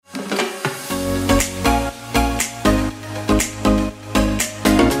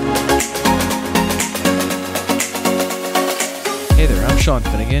Sean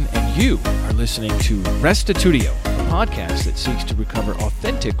Finnegan, and you are listening to Restitutio, a podcast that seeks to recover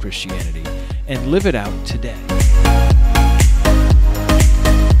authentic Christianity and live it out today.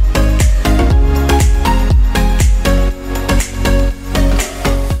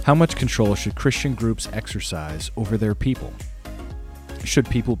 How much control should Christian groups exercise over their people? Should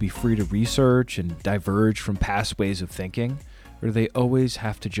people be free to research and diverge from past ways of thinking, or do they always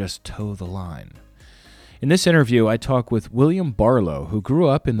have to just toe the line? In this interview, I talk with William Barlow, who grew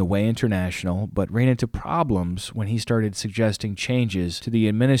up in the Way International, but ran into problems when he started suggesting changes to the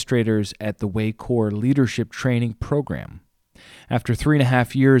administrators at the Way Core Leadership Training Program. After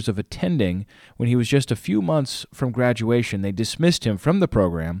 3.5 years of attending, when he was just a few months from graduation, they dismissed him from the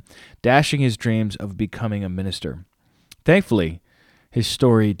program, dashing his dreams of becoming a minister. Thankfully, his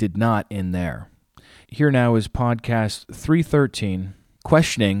story did not end there. Here now is podcast 313,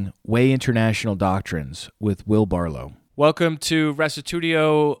 Questioning Way International Doctrines with Will Barlow. Welcome to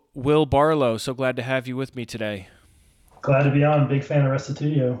Restitutio, Will Barlow. So glad to have you with me today. Glad to be on. Big fan of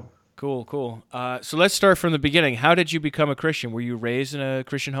Restitutio. Cool. So let's start from the beginning. How did you become a Christian? Were you raised in a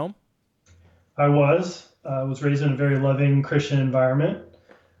Christian home? I was raised in a very loving Christian environment.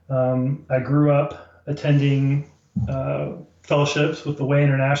 I grew up attending fellowships with the Way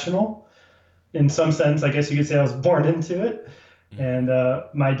International. In some sense, I guess you could say I was born into it. And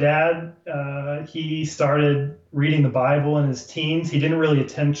my dad, he started reading the Bible in his teens. He didn't really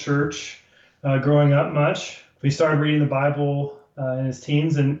attend church growing up much. He started reading the Bible in his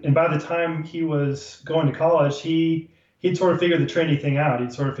teens. And by the time he was going to college, he'd sort of figured the Trinity thing out.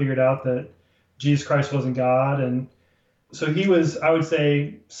 He'd sort of figured out that Jesus Christ wasn't God. And so he was, I would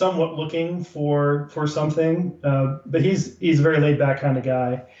say, somewhat looking for something. But he's a very laid-back kind of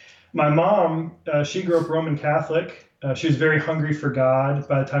guy. My mom, she grew up Roman Catholic. She was very hungry for God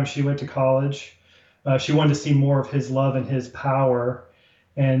by the time she went to college. She wanted to see more of his love and his power.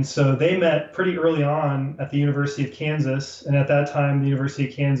 And so they met pretty early on at the University of Kansas. And at that time, the University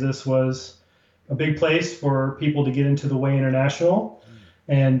of Kansas was a big place for people to get into the Way International.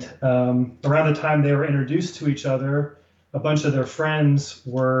 And around the time they were introduced to each other, a bunch of their friends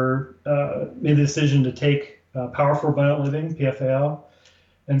made the decision to take Power for Abundant Living, PFAL.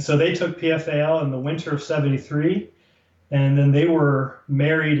 And so they took PFAL in the winter of 73. And then they were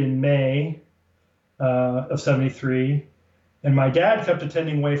married in May of 73. And my dad kept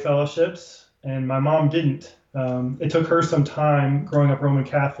attending Way fellowships, and my mom didn't. It took her some time, growing up Roman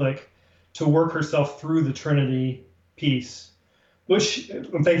Catholic, to work herself through the Trinity piece, which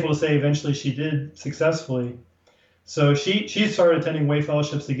I'm thankful to say eventually she did successfully. So she started attending Way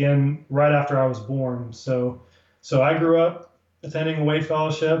fellowships again right after I was born. So I grew up attending a Way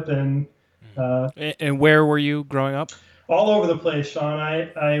fellowship. And where were you growing up? All over the place, Sean.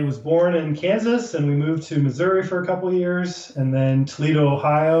 I was born in Kansas, and we moved to Missouri for a couple of years, and then Toledo,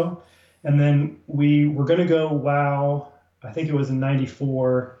 Ohio. And then we were going to go WOW, I think it was in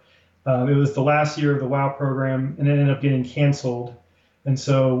 94. It was the last year of the WOW program, and it ended up getting canceled. And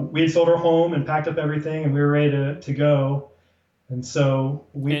so we had sold our home and packed up everything, and we were ready to go. And so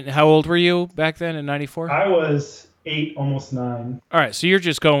And how old were you back then in 94? I was 8, almost 9. All right, so you're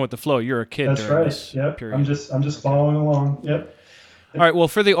just going with the flow. You're a kid. That's during right. This yep. period. I'm just following along. Yep. All right. Well,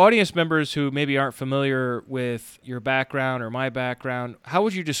 for the audience members who maybe aren't familiar with your background or my background, how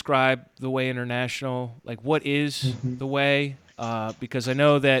would you describe the Way International? Like, what is the Way? Because I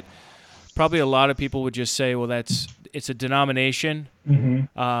know that probably a lot of people would just say, well, it's a denomination.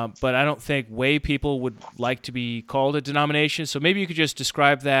 But I don't think Way people would like to be called a denomination. So maybe you could just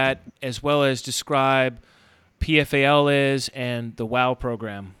describe that, as well as describe PFAL is and the WOW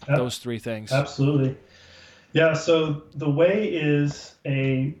program, those three things. Absolutely. Yeah, so the Way is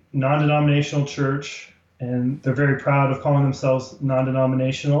a non-denominational church, and they're very proud of calling themselves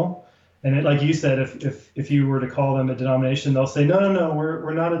non-denominational. And like you said, if you were to call them a denomination, they'll say, no,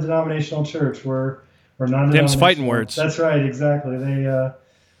 we're not a denominational church. We're non-denominational. Them's fighting words. That's right, exactly. They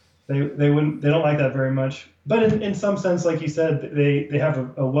don't like that very much. But in some sense, like you said, they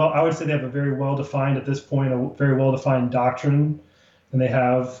have I would say they have a very well-defined, at this point, a very well-defined doctrine, and they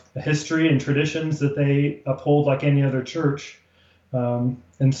have a history and traditions that they uphold like any other church. And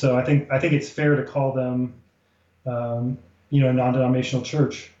so I think it's fair to call them, a non-denominational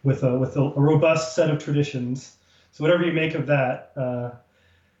church with a robust set of traditions. So whatever you make of that,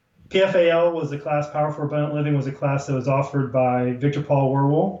 PFAL was a class, Power for Abundant Living was a class that was offered by Victor Paul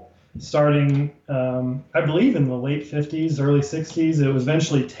Wierwille, starting, I believe, in the late 50s, early 60s. It was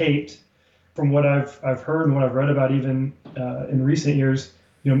eventually taped. From what I've heard and what I've read about, even in recent years,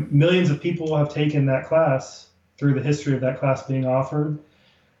 millions of people have taken that class through the history of that class being offered.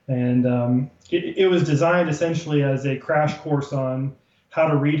 And it was designed essentially as a crash course on how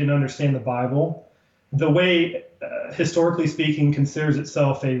to read and understand the Bible. The way, historically speaking, considers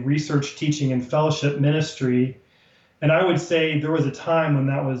itself a research, teaching, and fellowship ministry. And I would say there was a time when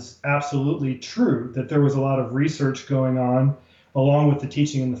that was absolutely true, that there was a lot of research going on along with the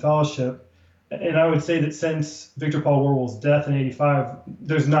teaching and the fellowship. And I would say that since Victor Paul Wierwille's death in 85,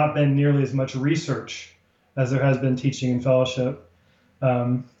 there's not been nearly as much research as there has been teaching and fellowship.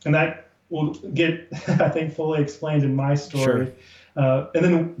 And that will get, I think, fully explained in my story. Sure. And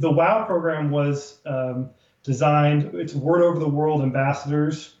then the WOW program was designed, it's Word Over the World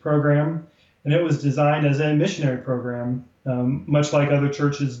Ambassadors program, and it was designed as a missionary program, much like other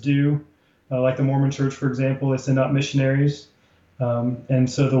churches do, like the Mormon Church, for example. They send out missionaries. And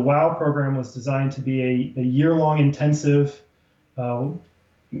so the WOW program was designed to be a year-long intensive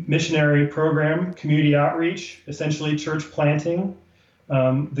missionary program, community outreach, essentially church planting.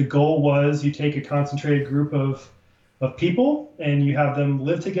 The goal was you take a concentrated group of people and you have them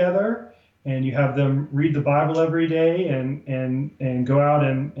live together and you have them read the Bible every day and go out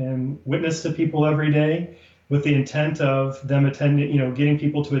and witness to people every day with the intent of them attending, getting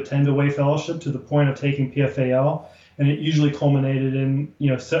people to attend Away Fellowship to the point of taking PFAL. And it usually culminated in,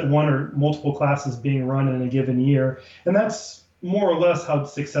 set one or multiple classes being run in a given year. And that's more or less how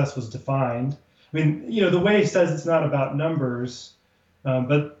success was defined. I mean, the way says it's not about numbers,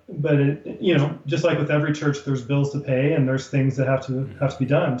 but it, just like with every church, there's bills to pay and there's things that have to be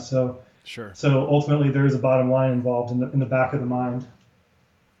done. So, sure. So ultimately, there is a bottom line involved in the back of the mind.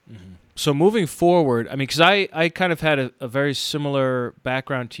 Mm-hmm. So moving forward, I mean, because I kind of had a very similar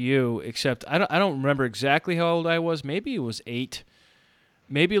background to you, except I don't remember exactly how old I was. Maybe it was 8,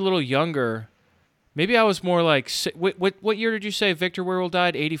 maybe a little younger. Maybe I was more like, what year did you say Victor Wierwille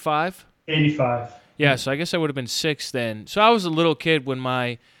died? 85? 85. Yeah, so I guess I would have been 6 then. So I was a little kid when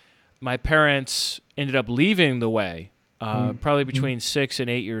my parents ended up leaving the way, probably between 6 and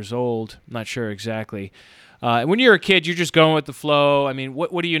 8 years old. I'm not sure exactly. When you're a kid, you're just going with the flow. I mean,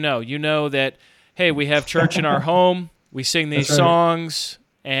 what do you know? You know that, hey, we have church in our home, we sing these songs,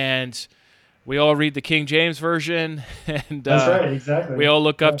 and we all read the King James Version. And that's right, exactly. We all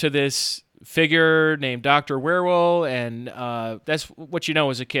look up to this figure named Dr. Wierwille, and that's what you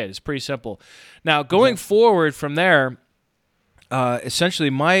know as a kid. It's pretty simple. Now, going forward from there, essentially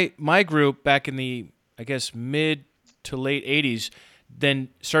my group back in the, I guess, mid to late 80s, then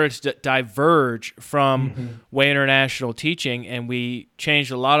started to diverge from Way International teaching, and we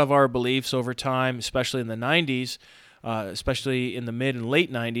changed a lot of our beliefs over time, especially in the 90s, especially in the mid and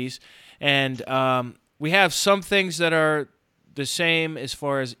late 90s. And we have some things that are the same as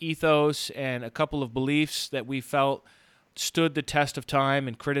far as ethos and a couple of beliefs that we felt stood the test of time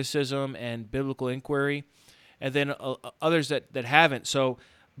and criticism and biblical inquiry, and then others that haven't. So,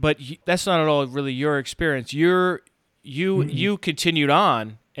 but that's not at all really your experience. You continued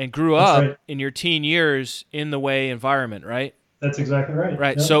on and grew up in your teen years in the Way environment, right? That's exactly right.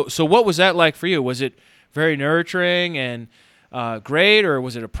 Right. Yeah. So what was that like for you? Was it very nurturing and great, or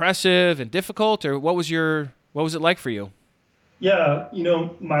was it oppressive and difficult, or what was it like for you? Yeah,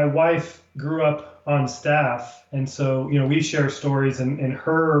 my wife grew up on staff, and so we share stories, and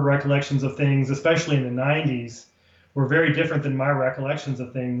her recollections of things, especially in the 90s, were very different than my recollections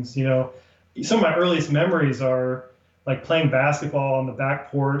of things. Some of my earliest memories are like playing basketball on the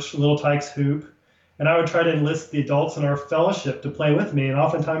back porch, Little Tykes hoop, and I would try to enlist the adults in our fellowship to play with me, and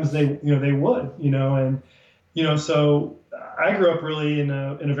oftentimes they would, so I grew up really in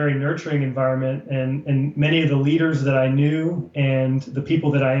a very nurturing environment, and many of the leaders that I knew and the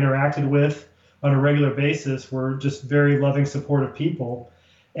people that I interacted with on a regular basis were just very loving, supportive people.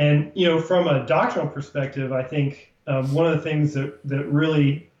 And from a doctrinal perspective, I think one of the things that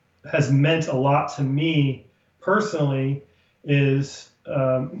really has meant a lot to me personally is,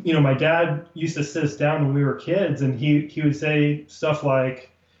 my dad used to sit us down when we were kids, and he would say stuff like,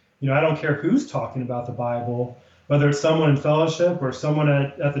 I don't care who's talking about the Bible, whether it's someone in fellowship or someone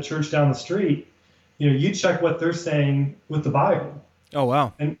at the church down the street, you check what they're saying with the Bible. Oh,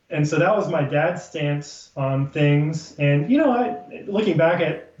 wow. And so that was my dad's stance on things. And, looking back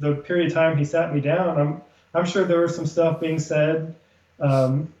at the period of time he sat me down, I'm sure there was some stuff being said,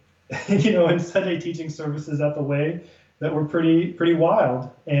 in Sunday teaching services at the Way that were pretty wild.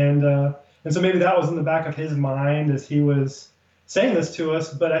 And so maybe that was in the back of his mind as he was saying this to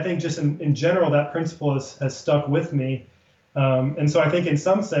us. But I think just in general, that principle has stuck with me. And so I think in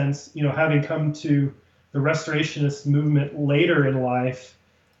some sense, having come to the Restorationist movement later in life,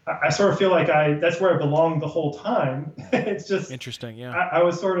 I sort of feel like that's where I belonged the whole time. It's just interesting. Yeah. I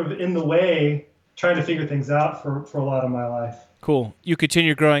was sort of in the Way trying to figure things out for a lot of my life. Cool. You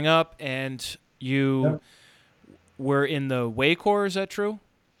continued growing up, and you were in the Way Corps. Is that true?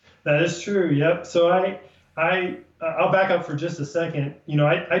 That is true. Yep. So I'll back up for just a second.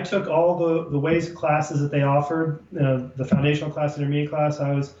 I took all the ways classes that they offered, the foundational class, intermediate class.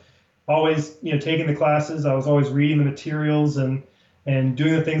 I was always, taking the classes. I was always reading the materials and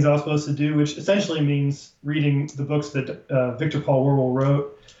doing the things I was supposed to do, which essentially means reading the books that Victor Paul Wierwille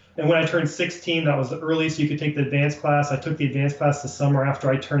wrote. And when I turned 16, that was the earliest you could take the advanced class. I took the advanced class the summer after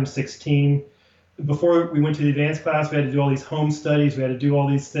I turned 16. Before we went to the advanced class, we had to do all these home studies. We had to do all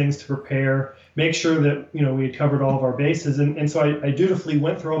these things to prepare, make sure that we had covered all of our bases. And so I dutifully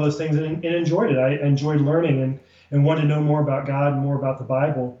went through all those things and enjoyed it. I enjoyed learning and wanted to know more about God and more about the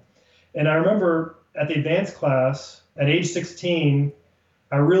Bible. And I remember at the advanced class, at age 16,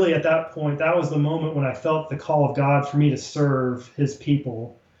 I really, at that point, that was the moment when I felt the call of God for me to serve his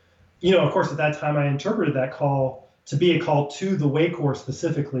people. Of course, at that time, I interpreted that call to be a call to the Way Corps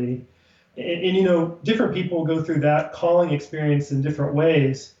specifically. And different people go through that calling experience in different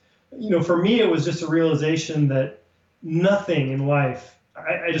ways. For me, it was just a realization that nothing in life,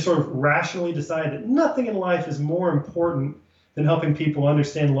 I just sort of rationally decided that nothing in life is more important than helping people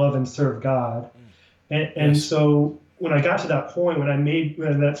understand, love, and serve God. And so when I got to that point,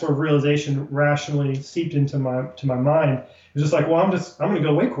 when that sort of realization rationally seeped into my mind, it was just like, well, I'm going to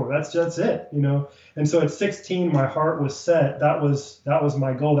go Way Corps. That's it, And so at 16, my heart was set. That was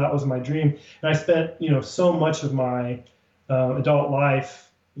my goal. That was my dream. And I spent, so much of my adult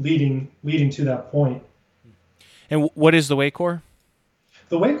life leading to that point. And what is the Way Corps?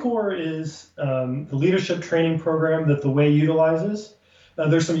 The Way Corps is the leadership training program that the Way utilizes.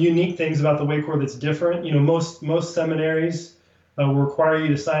 There's some unique things about the Way Corps that's different. Most seminaries will require you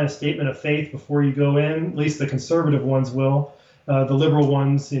to sign a statement of faith before you go in. At least the conservative ones will. The liberal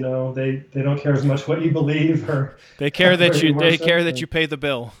ones, they don't care as much what you believe or they care that you pay the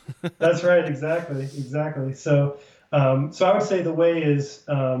bill. That's right, exactly. So I would say the Way is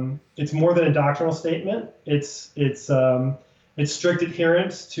it's more than a doctrinal statement. It's strict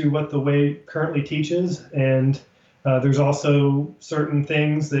adherence to what the Way currently teaches, and there's also certain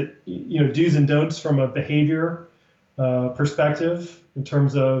things that do's and don'ts from a behavior perspective in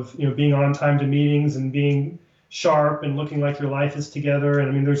terms of being on time to meetings and being sharp and looking like your life is together. And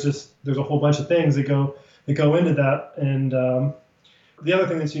I mean, there's a whole bunch of things that go into that. And the other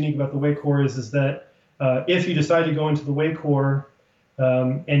thing that's unique about the Way Corps is that if you decide to go into the Way Corps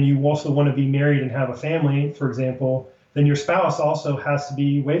and you also want to be married and have a family, for example, then your spouse also has to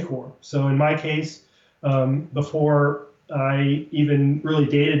be Way Corps. So in my case, before I even really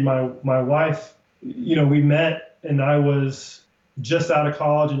dated my wife, we met and I was just out of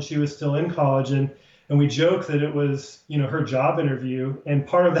college and she was still in college, and we joked that it was her job interview, and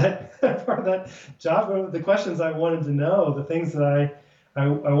part of that job, the questions I wanted to know, the things that I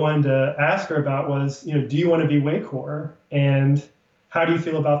wanted to ask her about was, do you want to be Way Corps, and how do you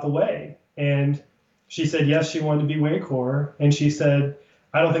feel about the Way? And she said yes, she wanted to be Way Corps, and she said,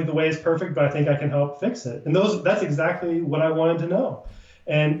 I don't think the Way is perfect, but I think I can help fix it. And that's exactly what I wanted to know.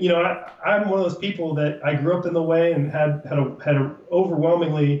 And I'm one of those people that I grew up in the Way and had a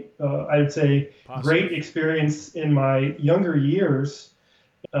overwhelmingly, I would say, great experience in my younger years.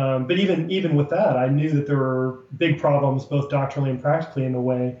 But even with that, I knew that there were big problems, both doctrinally and practically, in the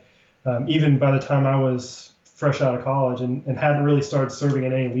Way, even by the time I was fresh out of college and hadn't really started serving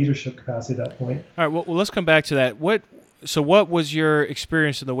in any leadership capacity at that point. All right, well, let's come back to that. What was your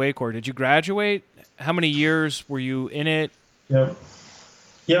experience in the Way Corps? Did you graduate? How many years were you in it? Yep.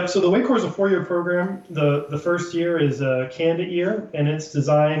 So the Way Corps is a 4-year program. The first year is a candidate year, and it's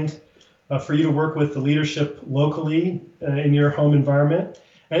designed for you to work with the leadership locally in your home environment.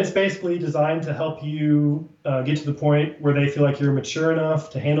 And it's basically designed to help you get to the point where they feel like you're mature enough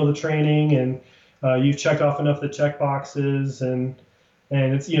to handle the training, and you've checked off enough of the check boxes, and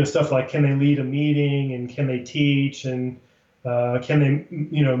it's stuff like, can they lead a meeting, and can they teach, and can they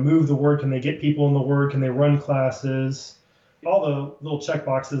move the word, can they get people in the word, can they run classes, all the little check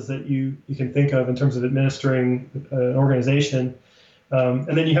boxes that you can think of in terms of administering an organization.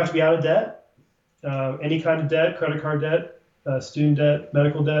 And then you have to be out of debt, any kind of debt, credit card debt, student debt,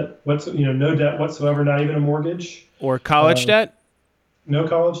 medical debt, no debt whatsoever, not even a mortgage. Or college debt? No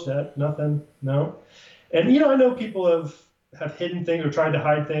college debt, nothing, no. And, I know people have hidden things or tried to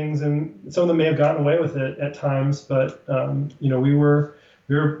hide things, and some of them may have gotten away with it at times, but, we were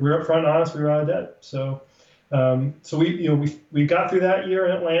upfront and honest, we were out of debt. So we got through that year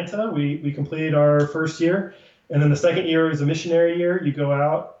in Atlanta. We completed our first year, and then the second year is a missionary year. You go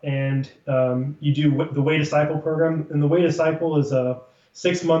out and you do the Way Disciple program, and the Way Disciple is a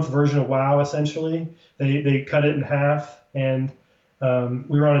 6-month version of WOW. Essentially, they cut it in half, and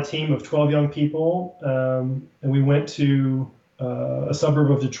We were on a team of 12 young people, and we went to a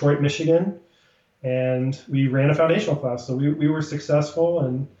suburb of Detroit, Michigan, and we ran a foundational class. So we were successful,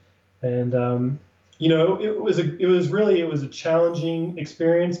 and it was a challenging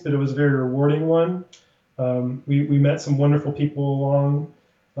experience, but it was a very rewarding one. We met some wonderful people along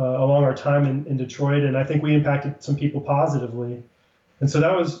our time in Detroit, and I think we impacted some people positively. And so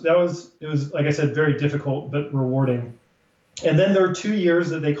it was like I said, very difficult but rewarding. And then there are 2 years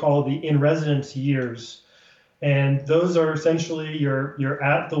that they call the in residence years. And those are essentially you're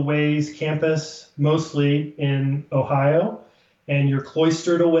at the Ways campus, mostly in Ohio, and you're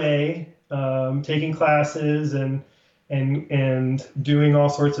cloistered away, taking classes and doing all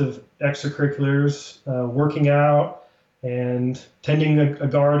sorts of extracurriculars, working out and tending a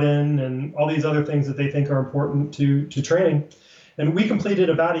garden and all these other things that they think are important to training. And we completed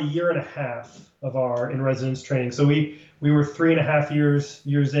about a year and a half of our in residence training. So we were 3.5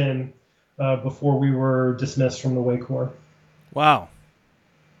 years in before we were dismissed from the Way Corps. Wow.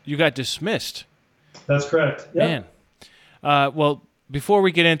 You got dismissed. That's correct. Yep. Man. Well, before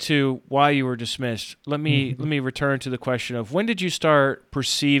we get into why you were dismissed, let me return to the question of when did you start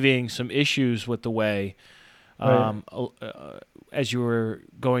perceiving some issues with the Way as you were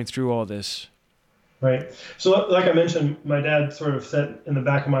going through all this? Right. So like I mentioned, my dad sort of set in the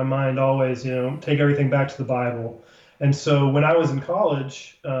back of my mind always, take everything back to the Bible. And so when I was in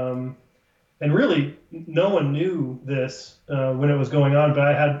college, and really no one knew this when it was going on, but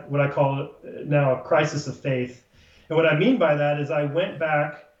I had what I call now a crisis of faith. And what I mean by that is I went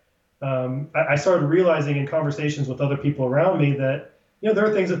back, I started realizing in conversations with other people around me that, there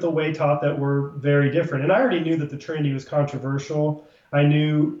are things that the Way taught that were very different. And I already knew that the Trinity was controversial. I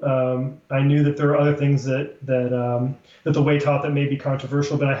knew that there were other things that the Way taught that may be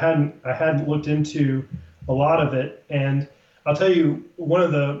controversial, but I hadn't looked into a lot of it. And I'll tell you, one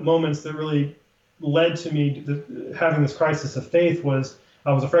of the moments that really led to me having this crisis of faith was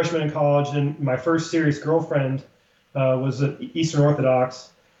I was a freshman in college, and my first serious girlfriend was an Eastern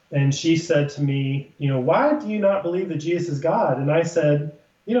Orthodox, and she said to me, why do you not believe that Jesus is God? And I said,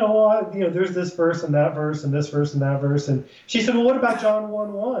 there's this verse and that verse and this verse and that verse. And she said, well, what about John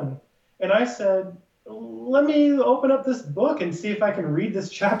 1:1? And I said, let me open up this book and see if I can read this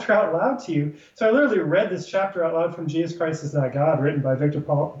chapter out loud to you. So I literally read this chapter out loud from Jesus Christ is Not God, written by Victor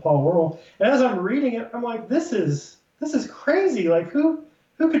Paul Worrell. And as I'm reading it, I'm like, this is crazy. Like, who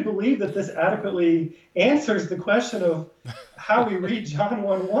could believe that this adequately answers the question of how we read John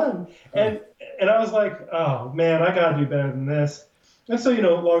 1:1? And I was like, oh man, I gotta do better than this. And so,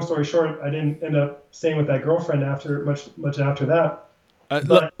 long story short, I didn't end up staying with that girlfriend much after that.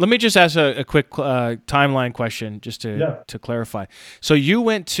 Let me just ask a quick timeline question just to clarify. So you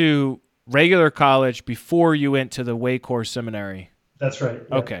went to regular college before you went to the Way Corps Seminary? That's right.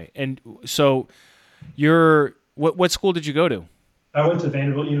 Yeah. Okay. And so what school did you go to? I went to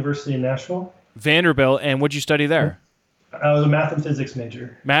Vanderbilt University in Nashville. Vanderbilt, and what did you study there? I was a math and physics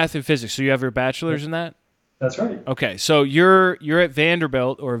major. Math and physics. So you have your bachelor's in that? That's right. Okay, so you're at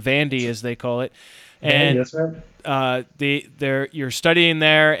Vanderbilt, or Vandy as they call it, and that's right. You're studying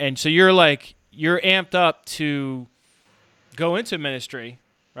there, and so you're amped up to go into ministry,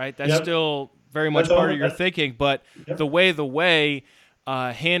 right? That's still very much part of your thinking, but the way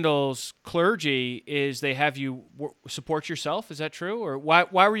handles clergy is they have you support yourself. Is that true, or why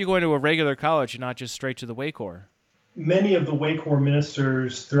were you going to a regular college and not just straight to the Way Corps? Many of the Way Corps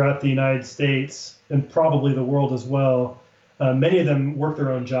ministers throughout the United States, and probably the world as well, many of them work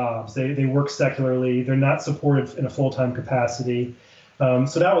their own jobs. They work secularly. They're not supported in a full-time capacity.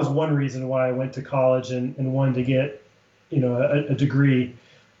 So that was one reason why I went to college and wanted to get, a degree.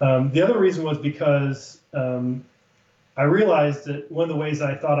 The other reason was because I realized that one of the ways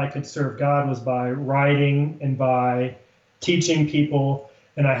I thought I could serve God was by writing and by teaching people.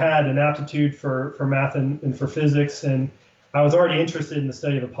 And I had an aptitude for math and for physics, and I was already interested in the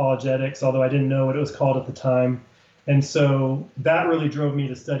study of apologetics, although I didn't know what it was called at the time. And so that really drove me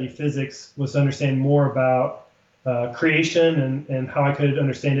to study physics, was to understand more about creation and how I could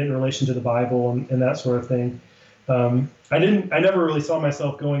understand it in relation to the Bible and that sort of thing. I never really saw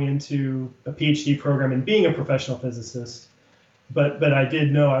myself going into a PhD program and being a professional physicist. But I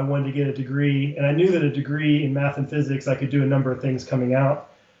did know I wanted to get a degree, and I knew that a degree in math and physics, I could do a number of things coming out.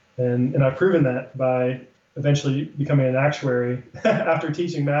 And I've proven that by eventually becoming an actuary after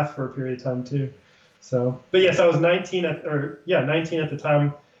teaching math for a period of time too. So, but yes, I was 19 at the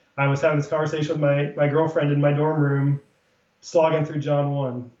time. I was having this conversation with my girlfriend in my dorm room, slogging through John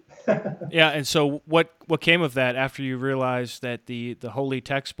 1. Yeah, and so what came of that after you realized that the holy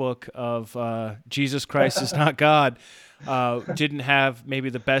textbook of Jesus Christ is not God didn't have maybe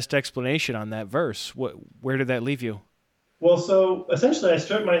the best explanation on that verse? Where did that leave you? Well, so essentially, I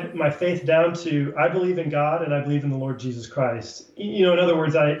stripped my faith down to I believe in God and I believe in the Lord Jesus Christ. In other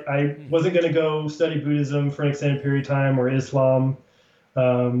words, I wasn't going to go study Buddhism for an extended period of time or Islam,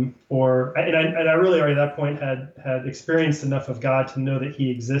 and I really already at that point had experienced enough of God to know that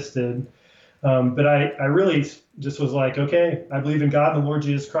He existed. But I really just was like, okay, I believe in God and the Lord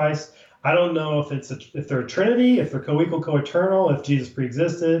Jesus Christ. I don't know if they're a Trinity, if they're co-equal, co-eternal, if Jesus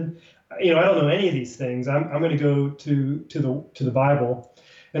pre-existed. I don't know any of these things. I'm going to go to the Bible,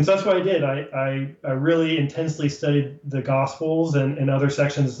 and so that's what I did. I really intensely studied the Gospels and other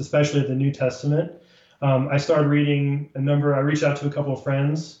sections, especially the New Testament. I started reading I reached out to a couple of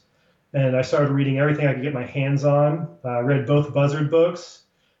friends, and I started reading everything I could get my hands on. I read both Buzzard books.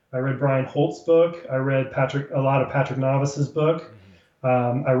 I read Brian Holt's book. I read a lot of Patrick Novice's book.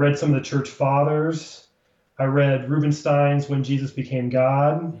 I read some of the church fathers. I read Rubenstein's When Jesus Became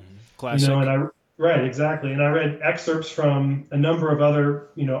God. Classic. Right, exactly. And I read excerpts from a number of other,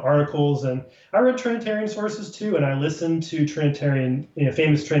 articles, and I read Trinitarian sources too. And I listened to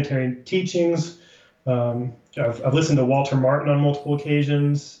famous Trinitarian teachings. I've listened to Walter Martin on multiple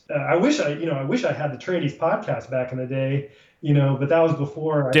occasions. I wish I had the Trinities podcast back in the day, but that was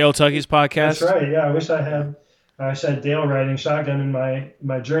before Dale Tuggy's podcast. That's right. Yeah, I wish I had Dale riding shotgun in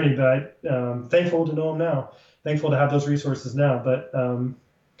my journey, but I'm thankful to know him now. Thankful to have those resources now. But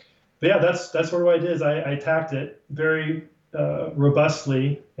yeah, that's what I did. Is I attacked it very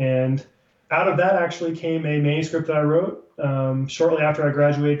robustly, and out of that actually came a manuscript that I wrote shortly after I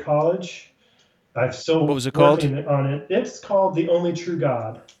graduated college. I've still what was it called? On it. It's called The Only True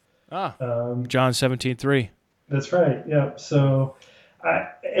God. John 17:3. That's right. Yeah. So,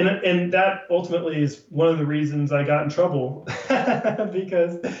 and that ultimately is one of the reasons I got in trouble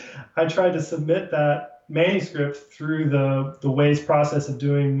because I tried to submit that manuscript through the Ways process of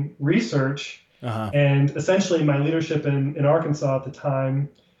doing research, and essentially my leadership in Arkansas at the time.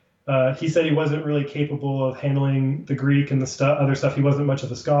 He said he wasn't really capable of handling the Greek and the other stuff. He wasn't much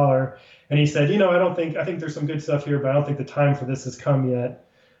of a scholar. And he said, I think there's some good stuff here, but I don't think the time for this has come yet.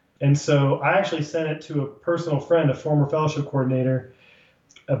 And so I actually sent it to a personal friend, a former fellowship coordinator,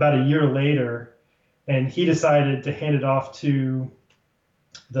 about a year later. And he decided to hand it off to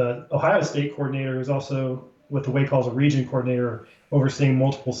the Ohio State coordinator, who's also what the Way calls a region coordinator, overseeing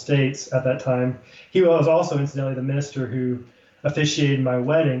multiple states at that time. He was also, incidentally, the minister who officiated my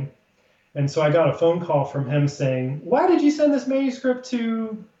wedding. And so I got a phone call from him saying, why did you send this manuscript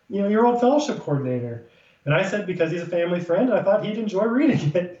to your old fellowship coordinator? And I said, because he's a family friend, and I thought he'd enjoy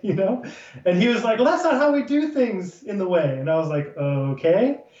reading it, And he was like, well, that's not how we do things in the Way. And I was like,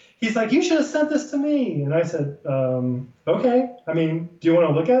 okay. He's like, you should have sent this to me. And I said, okay. I mean, do you want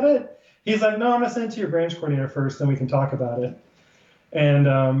to look at it? He's like, no, I'm going to send it to your branch coordinator first, then we can talk about it.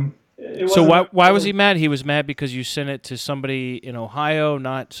 And so why was he mad? He was mad because you sent it to somebody in Ohio,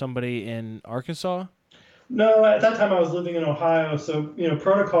 not somebody in Arkansas? No, at that time I was living in Ohio, so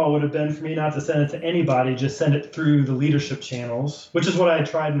protocol would have been for me not to send it to anybody, just send it through the leadership channels, which is what I had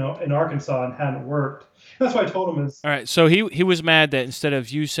tried in Arkansas and hadn't worked. That's why I told him All right, so he was mad that instead of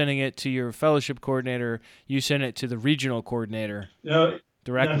you sending it to your fellowship coordinator, you sent it to the regional coordinator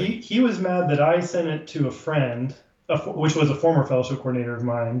directly. No, he was mad that I sent it to a friend, which was a former fellowship coordinator of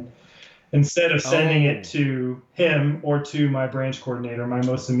mine, instead of sending it to him or to my branch coordinator, my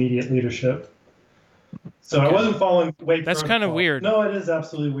most immediate leadership. So I wasn't following Way. That's kind of weird. No, it is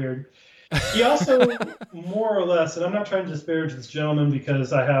absolutely weird. He also, more or less, and I'm not trying to disparage this gentleman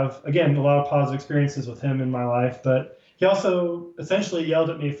because I have, again, a lot of positive experiences with him in my life, but he also essentially yelled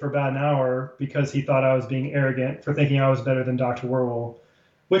at me for about an hour because he thought I was being arrogant for thinking I was better than Dr. Werwol,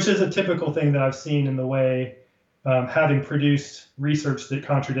 which is a typical thing that I've seen in the Way, having produced research that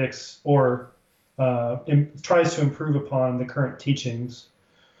contradicts or tries to improve upon the current teachings.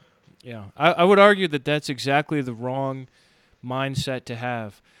 Yeah, I would argue that that's exactly the wrong mindset to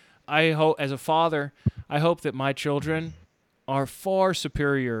have. I hope, as a father, I hope that my children are far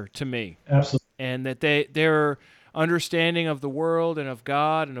superior to me. Absolutely. And that their understanding of the world and of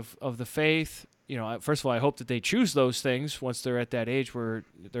God and of the faith, first of all, I hope that they choose those things once they're at that age where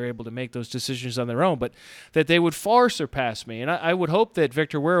they're able to make those decisions on their own, but that they would far surpass me. And I would hope that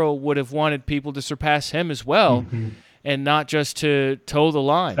Victor Werrell would have wanted people to surpass him as well. Mm-hmm. And not just to toe the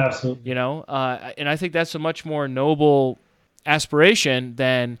line. Absolutely. And I think that's a much more noble aspiration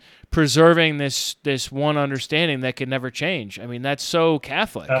than preserving this one understanding that can never change. I mean, that's so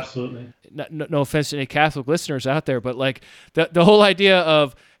Catholic. Absolutely. No offense to any Catholic listeners out there, but like the whole idea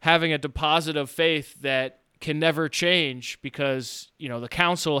of having a deposit of faith that can never change because, the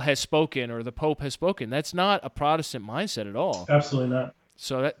council has spoken or the Pope has spoken. That's not a Protestant mindset at all. Absolutely not.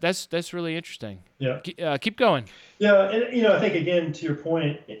 So that's really interesting. Yeah. Keep going. Yeah, and I think again to your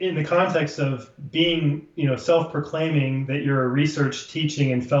point, in the context of being self-proclaiming that you're a research,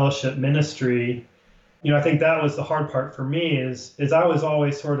 teaching, and fellowship ministry, I think that was the hard part for me. Is I was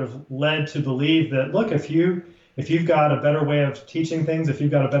always sort of led to believe that, look, if you've got a better way of teaching things, if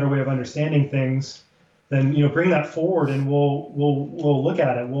you've got a better way of understanding things, then bring that forward and we'll look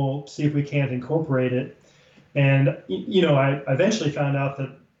at it. We'll see if we can't incorporate it. And I eventually found out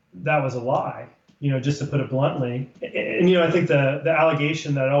that was a lie. Just to put it bluntly. And I think the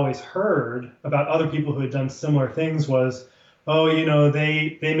allegation that I always heard about other people who had done similar things was, oh,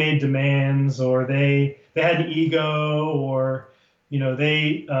 they made demands, or they had an ego, or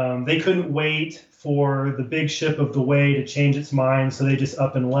they couldn't wait for the big ship of the way to change its mind, so they just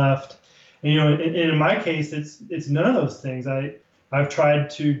up and left. And in my case, it's none of those things. I've tried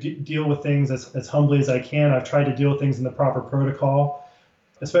to deal with things as humbly as I can. I've tried to deal with things in the proper protocol,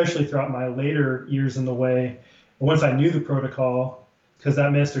 especially throughout my later years in the way. Once I knew the protocol, because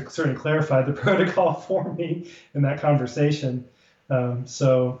that minister certainly clarified the protocol for me in that conversation.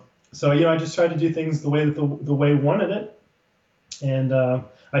 So I just tried to do things the way that the way wanted it, and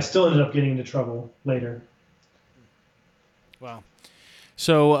I still ended up getting into trouble later. Wow.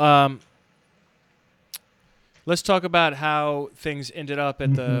 So let's talk about how things ended up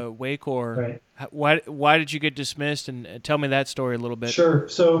at the Way Corps. Right. Why did you get dismissed? And tell me that story a little bit. Sure.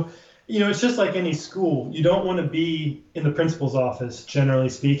 So, it's just like any school. You don't want to be in the principal's office, generally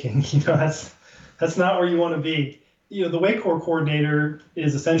speaking. That's not where you want to be. The Way Corps coordinator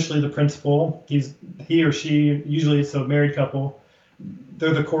is essentially the principal. He or she, usually it's a married couple.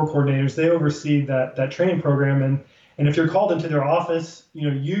 They're the Corps coordinators. They oversee that training program. And if you're called into their office,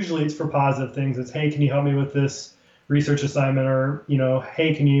 usually it's for positive things. It's, hey, can you help me with this research assignment? Or,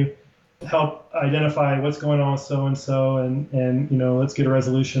 hey, can you help identify what's going on with so-and-so, and let's get a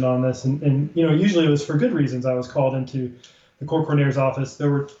resolution on this. And usually it was for good reasons. I was called into the Corps coordinator's office.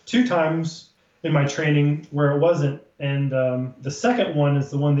 There were 2 times in my training where it wasn't. And the second one is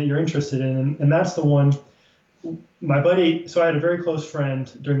the one that you're interested in. And that's the one, my buddy, so I had a very close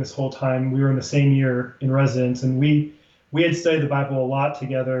friend during this whole time. We were in the same year in residence, and we had studied the Bible a lot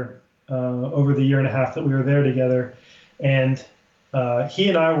together over the year and a half that we were there together. And he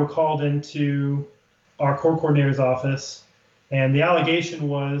and I were called into our Corps coordinator's office, and the allegation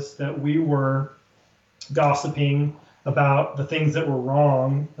was that we were gossiping about the things that were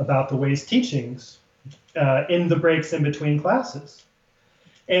wrong about the Way's teachings in the breaks in between classes.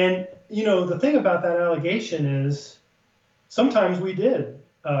 And, the thing about that allegation is sometimes we did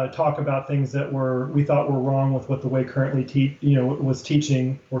talk about things that we thought were wrong with what the Way currently was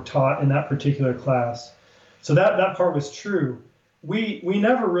teaching or taught in that particular class. So that part was true. We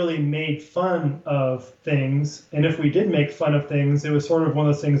never really made fun of things, and if we did make fun of things, it was sort of one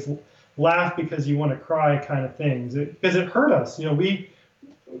of those things, laugh because you want to cry kind of things, because it hurt us. We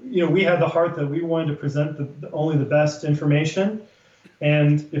had the heart that we wanted to present only the best information,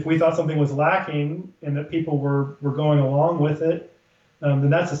 and if we thought something was lacking and that people were going along with it,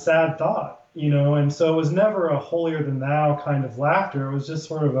 then that's a sad thought, and so it was never a holier than thou kind of laughter. It was just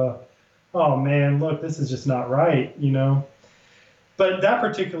sort of a, oh man, look, this is just not right, But that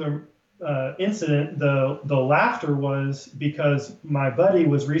particular incident, the laughter was because my buddy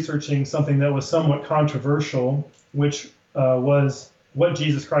was researching something that was somewhat controversial, which was what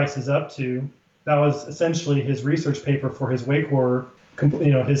Jesus Christ is up to. That was essentially his research paper for his Way Corps,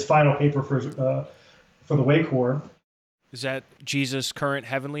 his final paper for the Way Corps. Is that Jesus' current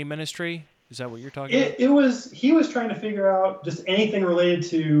heavenly ministry? Is that what you're talking about? He was trying to figure out just anything related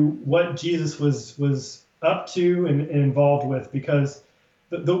to what Jesus was up to and involved with, because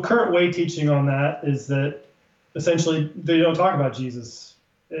the current Way teaching on that is that essentially they don't talk about Jesus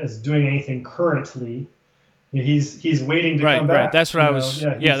as doing anything currently. He's waiting to come back. Right. That's what I was.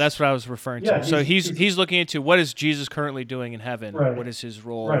 Yeah, that's what I was referring to. Yeah, so he's looking into what is Jesus currently doing in heaven. Right. What is his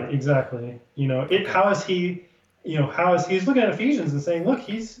role? Right. Exactly. How is he? He's looking at Ephesians and saying, look,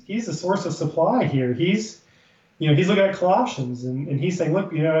 he's the source of supply here. He's looking at Colossians and he's saying,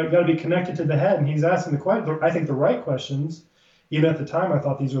 look, you got to be connected to the head. And he's asking the right questions. Even at the time, I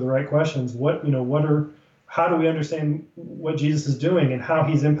thought these were the right questions. How do we understand what Jesus is doing and how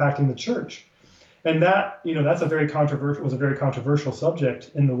he's impacting the church? And that, that's was a very controversial subject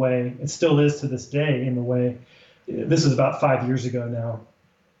in the Way. It still is to this day in the Way. This is about 5 years ago now.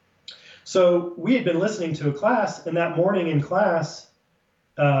 So we had been listening to a class, and that morning in class,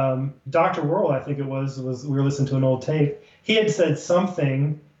 Dr. Worrell, I think it was we were listening to an old tape. He had said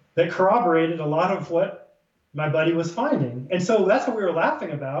something that corroborated a lot of what my buddy was finding. And so that's what we were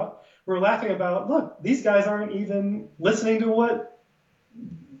laughing about. We were laughing about, look, these guys aren't even listening to what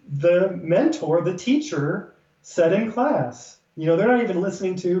the mentor, the teacher, said in class. They're not even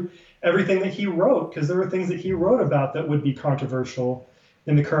listening to everything that he wrote, because there were things that he wrote about that would be controversial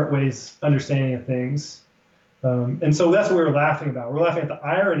in the current ways understanding of things. And so that's what we were laughing about. We're laughing at the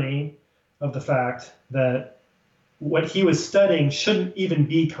irony of the fact that what he was studying shouldn't even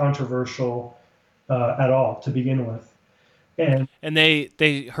be controversial at all to begin with. And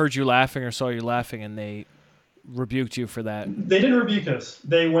they heard you laughing or saw you laughing, and they rebuked you for that. They didn't rebuke us.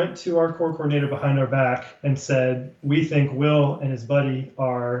 They went to our core coordinator behind our back and said, we think Will and his buddy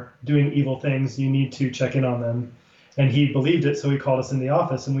are doing evil things. You need to check in on them. And he believed it, so he called us in the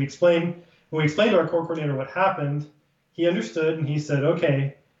office. And when we explained to our core coordinator what happened, he understood, and he said,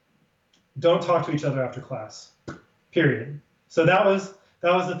 okay, don't talk to each other after class, period. So that was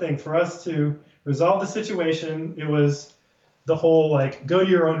the thing. For us to resolve the situation, it was the whole, like, go to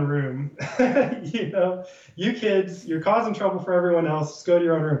your own room. You kids, you're causing trouble for everyone else. Just go to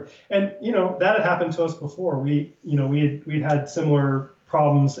your own room. And, that had happened to us before. We'd had similar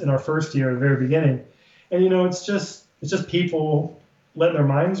problems in our first year at the very beginning. And, it's just people letting their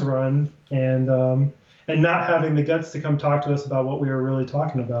minds run and not having the guts to come talk to us about what we were really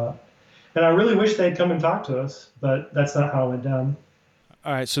talking about. And I really wish they'd come and talk to us, but that's not how it went down.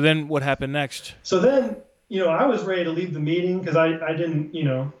 All right. So then what happened next? So then, I was ready to leave the meeting because I didn't,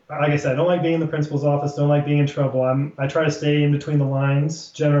 like I said, I don't like being in the principal's office, don't like being in trouble. I try to stay in between the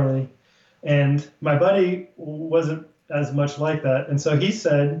lines generally. And my buddy wasn't as much like that. And so he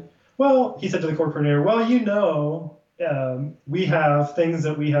said to the core coordinator, we have things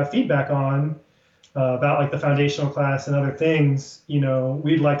that we have feedback on about, like, the foundational class and other things.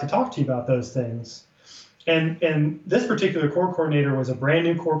 We'd like to talk to you about those things. And this particular core coordinator was a brand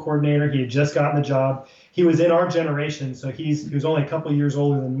new core coordinator. He had just gotten the job. He was in our generation, so he was only a couple of years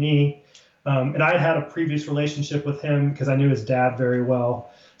older than me. And I had a previous relationship with him because I knew his dad very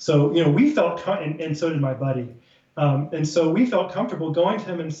well. So, we felt, and so did my buddy. And so we felt comfortable going to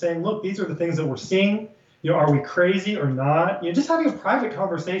him and saying, look, these are the things that we're seeing. Are we crazy or not? Just having a private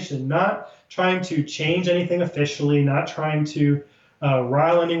conversation, not trying to change anything officially, not trying to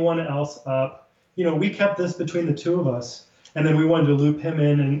rile anyone else up. We kept this between the two of us, and then we wanted to loop him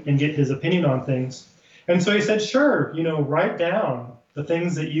in and get his opinion on things. And so he said, sure, write down the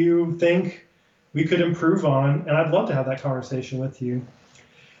things that you think we could improve on, and I'd love to have that conversation with you.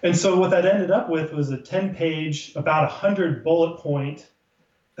 And so what that ended up with was a 10-page, about 100 bullet point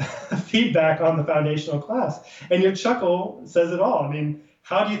feedback on the foundational class. And your chuckle says it all. I mean,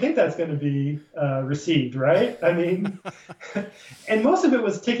 how do you think that's going to be received, right? I mean, and most of it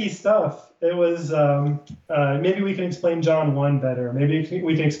was ticky stuff. It was maybe we can explain John 1 better. Maybe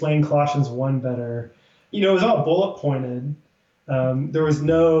we can explain Colossians 1 better. It was all bullet pointed. There was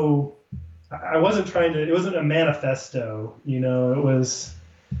no, I wasn't trying to, it wasn't a manifesto, it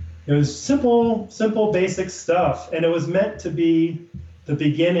was simple, basic stuff. And it was meant to be the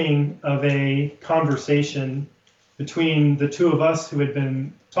beginning of a conversation between the two of us who had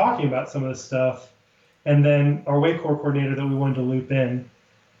been talking about some of this stuff, and then our Way Core coordinator that we wanted to loop in.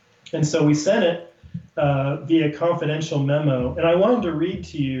 And so we sent it via confidential memo. And I wanted to read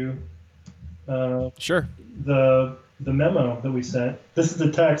to you sure, the memo that we sent. This is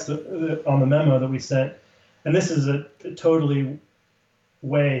the text on the memo that we sent. And this is a totally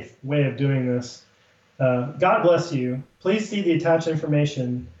way of doing this. God bless you. Please see the attached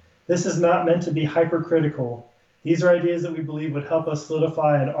information. This is not meant to be hypercritical. These are ideas that we believe would help us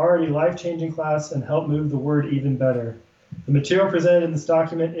solidify an already life-changing class and help move the word even better. The material presented in this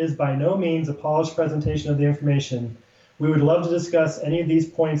document is by no means a polished presentation of the information. We would love to discuss any of these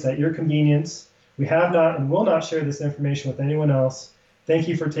points at your convenience. We have not and will not share this information with anyone else. Thank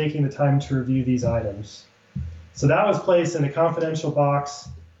you for taking the time to review these items. So that was placed in a confidential box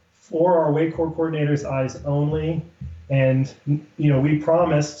for our Way Core coordinator's eyes only. And, we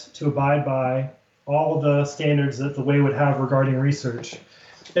promised to abide by all the standards that the Way would have regarding research.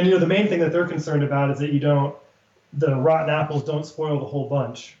 And, the main thing that they're concerned about is that the rotten apples don't spoil the whole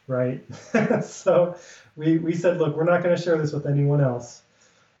bunch, right? So we said, look, we're not going to share this with anyone else.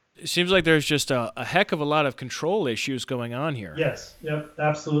 It seems like there's just a heck of a lot of control issues going on here. Yes, yep,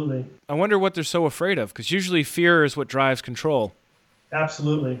 absolutely. I wonder what they're so afraid of, because usually fear is what drives control.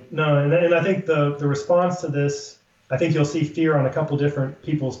 Absolutely. No, and I think the response to this, I think you'll see fear on a couple different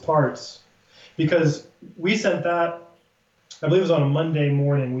people's parts, because we sent that, I believe it was on a Monday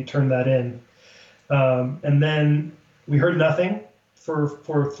morning, we turned that in. And then we heard nothing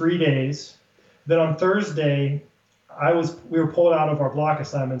for 3 days. Then on Thursday, we were pulled out of our block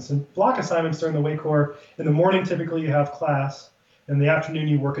assignments. And block assignments during the Way Corps, in the morning typically you have class, in the afternoon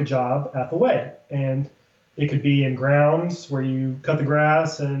you work a job at the Way. And it could be in grounds where you cut the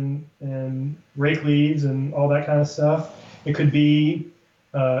grass and rake leaves and all that kind of stuff. It could be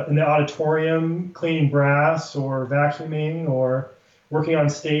in the auditorium cleaning brass or vacuuming or working on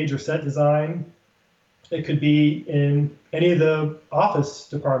stage or set design. It could be in any of the office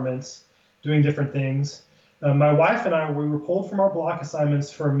departments doing different things. My wife and I, we were pulled from our block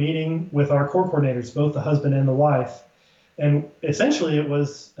assignments for a meeting with our Corps coordinators, both the husband and the wife. And essentially it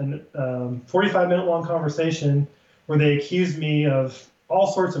was a 45-minute long conversation where they accused me of all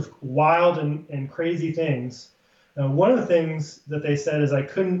sorts of wild and crazy things. One of the things that they said is I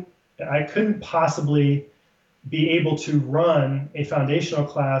couldn't possibly be able to run a foundational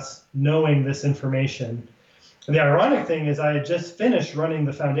class knowing this information. And the ironic thing is I had just finished running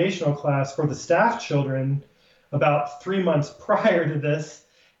the foundational class for the staff children about 3 months prior to this,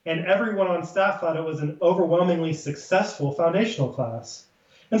 and everyone on staff thought it was an overwhelmingly successful foundational class.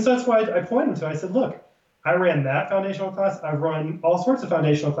 And so that's why I pointed to it. I said, look, I ran that foundational class. I've run all sorts of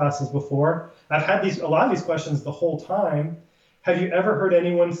foundational classes before. I've had a lot of these questions the whole time. Have you ever heard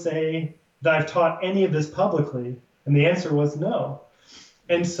anyone say that I've taught any of this publicly? And the answer was no.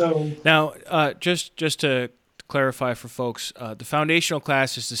 And so now, just to clarify for folks, the foundational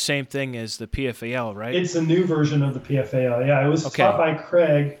class is the same thing as the PFAL, right? It's a new version of the PFAL. Yeah, it was taught by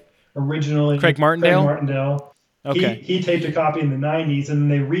Craig originally. Craig Martindale? Craig Martindale. Okay. He taped a copy in the 90s, and then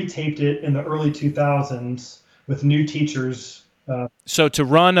they retaped it in the early 2000s with new teachers. So to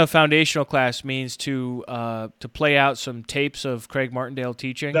run a foundational class means to play out some tapes of Craig Martindale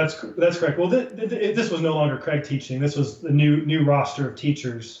teaching? That's correct. Well, this was no longer Craig teaching. This was the new roster of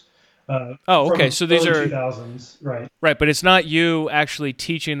teachers. Okay. So these are 2000s, right? Right, but it's not you actually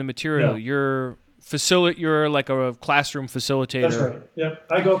teaching the material. No. You're like a classroom facilitator. That's right. Yep.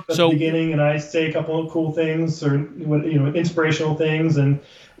 I go up at the beginning and I say a couple of cool things or inspirational things, and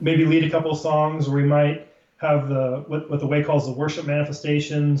maybe lead a couple of songs, or we might have what the Way calls the worship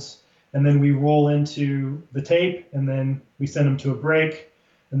manifestations, and then we roll into the tape, and then we send them to a break.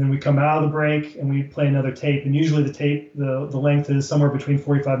 And then we come out of the break and we play another tape. And usually the tape, the length is somewhere between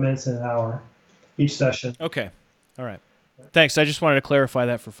 45 minutes and an hour each session. Okay. All right. Thanks. I just wanted to clarify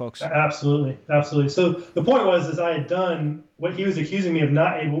that for folks. Absolutely. Absolutely. So the point was I had done what he was accusing me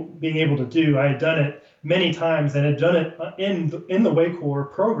of being able to do. I had done it many times and had done it in the Way Corps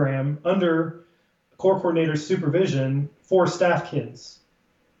program under Corps coordinator's supervision for staff kids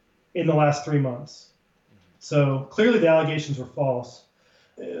in the last 3 months. So clearly the allegations were false.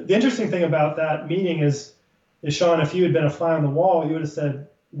 The interesting thing about that meeting is Sean, if you had been a fly on the wall, you would have said,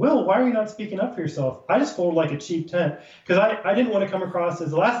 Will, why are you not speaking up for yourself? I just folded like a cheap tent because I didn't want to come across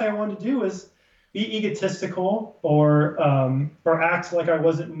as the last thing I wanted to do was be egotistical or act like I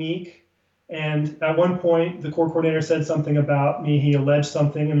wasn't meek. And at one point, the Corps coordinator said something about me. He alleged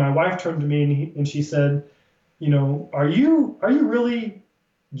something, and my wife turned to me and she said, are you really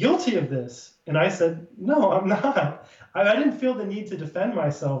guilty of this? And I said, no, I'm not. I didn't feel the need to defend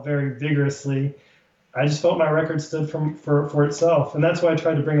myself very vigorously. I just felt my record stood for itself. And that's why I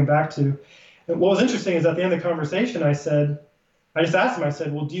tried to bring him back to. And what was interesting is at the end of the conversation, I just asked him, I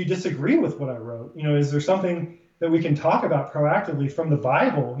said, well, do you disagree with what I wrote? Is there something that we can talk about proactively from the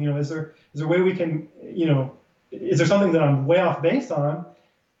Bible? Is there a way we can, is there something that I'm way off base on?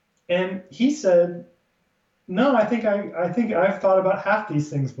 And he said, no, I think I've thought about half these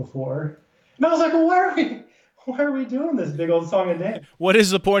things before. And I was like, well, why are we doing this big old song and dance? What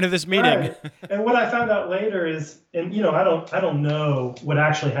is the point of this meeting? Right. And what I found out later is, and I don't know what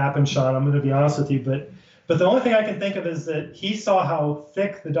actually happened, Sean. I'm going to be honest with you, but the only thing I can think of is that he saw how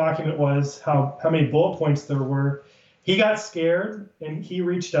thick the document was, how many bullet points there were. He got scared and he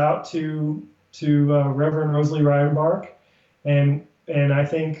reached out to Reverend Rosalie Reidenbach, and I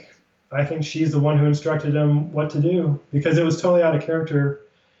think she's the one who instructed him what to do, because it was totally out of character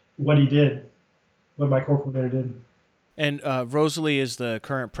what my Corps coordinator did. And Rosalie is the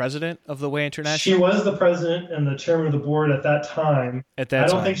current president of the Way International? She was the president and the chairman of the board at that time. I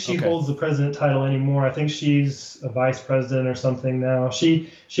don't think she holds the president title anymore. I think she's a vice president or something now.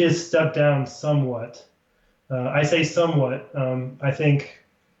 She has stepped down somewhat. I say somewhat. I think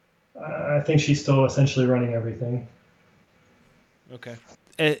she's still essentially running everything. Okay.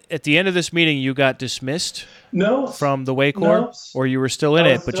 At the end of this meeting, you got dismissed? No. From the Way Corps? No. Or you were still in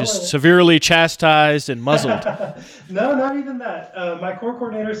it, but just severely chastised and muzzled? No, not even that. My Corps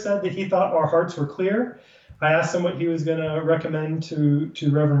coordinator said that he thought our hearts were clear. I asked him what he was going to recommend to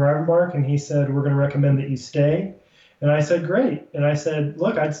Reverend Reidenbach, and he said, we're going to recommend that you stay. And I said, great. And I said,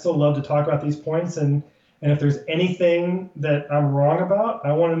 look, I'd still love to talk about these points. And And if there's anything that I'm wrong about,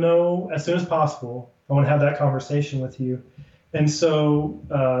 I want to know as soon as possible. I want to have that conversation with you. And so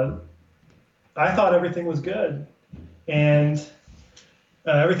I thought everything was good, and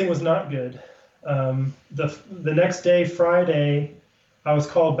everything was not good. The next day, Friday, I was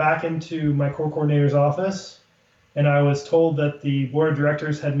called back into my core coordinator's office, and I was told that the board of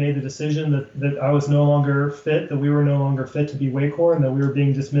directors had made the decision that I was no longer fit, that we were no longer fit to be WACOR, and that we were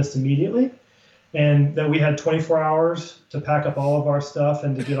being dismissed immediately, and that we had 24 hours to pack up all of our stuff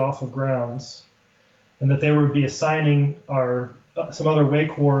and to get off of grounds, and that they would be assigning some other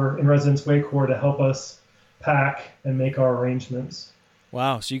WACOR in residence WACOR to help us pack and make our arrangements.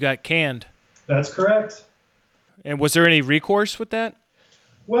 Wow, so you got canned. That's correct. And was there any recourse with that?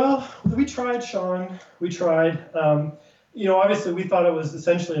 Well, we tried, Sean. We tried. Obviously, we thought it was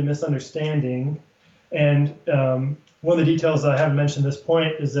essentially a misunderstanding. And one of the details that I haven't mentioned at this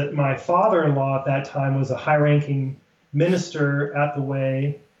point is that my father-in-law at that time was a high-ranking minister at the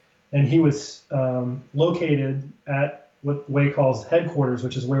Way, and he was located at what the Way calls headquarters,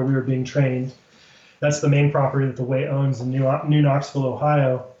 which is where we were being trained. That's the main property that the Way owns in New Knoxville,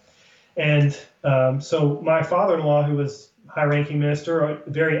 Ohio. And so my father-in-law, who was high-ranking minister, a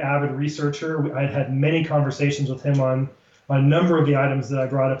very avid researcher. I'd had many conversations with him on a number of the items that I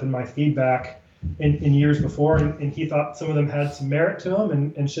brought up in my feedback in years before, and he thought some of them had some merit to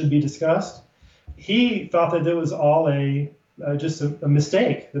them and should be discussed. He thought that it was all just a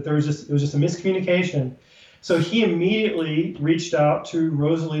mistake, that it was just a miscommunication. So he immediately reached out to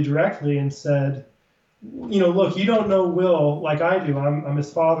Rosalie directly and said, look, you don't know Will like I do. I'm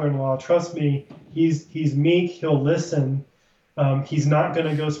his father-in-law. Trust me, he's meek. He'll listen. He's not going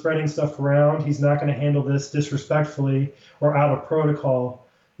to go spreading stuff around. He's not going to handle this disrespectfully or out of protocol.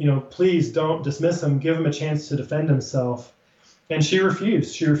 Please don't dismiss him. Give him a chance to defend himself. And she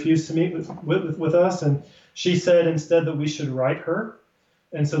refused. She refused to meet with us, and she said instead that we should write her.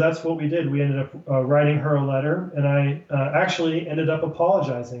 And so that's what we did. We ended up writing her a letter, and I actually ended up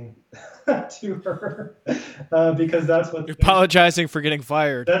apologizing to her because that's what... You're apologizing for getting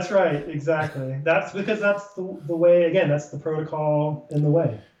fired. That's right, exactly. That's because that's the way, again, that's the protocol in the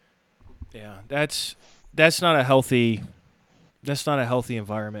Way. Yeah, that's not a healthy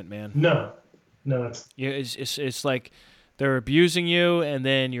environment, man. No, it's like they're abusing you, and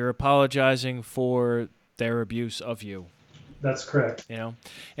then you're apologizing for their abuse of you. That's correct.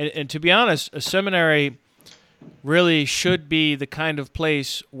 And to be honest, a seminary really should be the kind of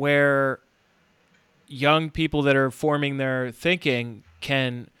place where young people that are forming their thinking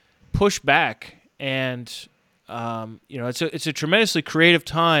can push back, and it's a tremendously creative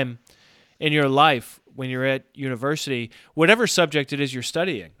time in your life when you're at university, whatever subject it is you're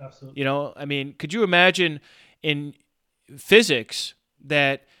studying. Absolutely. Could you imagine in physics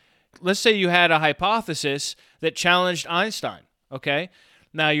that, let's say you had a hypothesis that challenged Einstein, okay?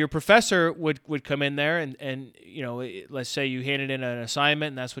 Now, your professor would come in there and let's say you handed in an assignment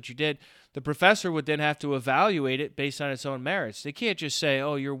and that's what you did. The professor would then have to evaluate it based on its own merits. They can't just say,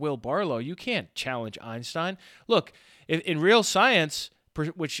 oh, you're Will Barlow. You can't challenge Einstein. Look, in real science,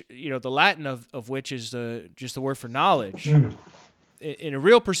 which, the Latin of which is just the word for knowledge, in a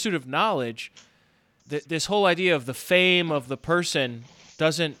real pursuit of knowledge, this whole idea of the fame of the person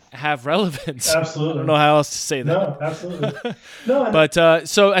doesn't have relevance. Absolutely. I don't know how else to say that. No, absolutely. No, but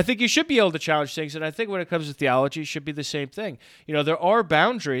so I think you should be able to challenge things, and I think when it comes to theology, it should be the same thing. There are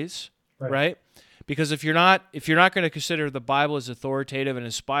boundaries, right? Because if you're not going to consider the Bible as authoritative and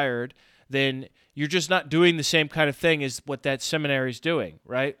inspired, then you're just not doing the same kind of thing as what that seminary is doing,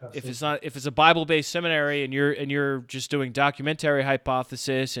 right? Absolutely. If it's a Bible-based seminary and you're just doing documentary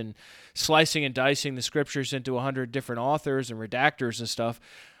hypothesis and slicing and dicing the scriptures into 100 different authors and redactors and stuff,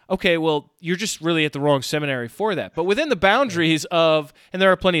 okay, well, you're just really at the wrong seminary for that. But within the boundaries of, and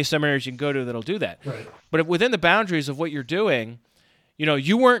there are plenty of seminaries you can go to that'll do that. Right. But within the boundaries of what you're doing,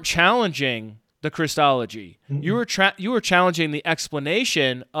 you weren't challenging the Christology. Mm-hmm. You were challenging the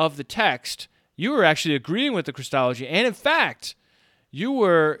explanation of the text. You were actually agreeing with the Christology, and in fact, you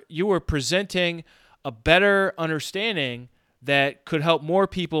were presenting a better understanding that could help more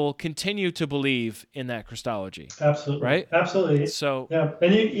people continue to believe in that Christology. Absolutely. Right? Absolutely. So yeah,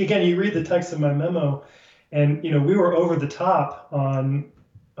 and you read the text of my memo, and we were over the top on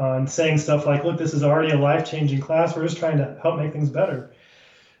saying stuff like, look, this is already a life-changing class. We're just trying to help make things better.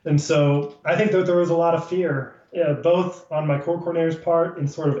 And so I think that there was a lot of fear, both on my core coordinator's part in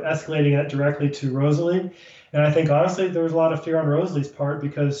sort of escalating that directly to Rosalie. And I think, honestly, there was a lot of fear on Rosalie's part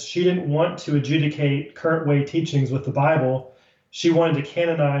because she didn't want to adjudicate current way teachings with the Bible. She wanted to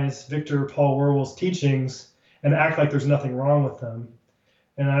canonize Victor Paul Wierwille's teachings and act like there's nothing wrong with them.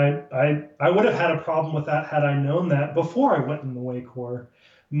 And I would have had a problem with that had I known that before I went in the Way Corps,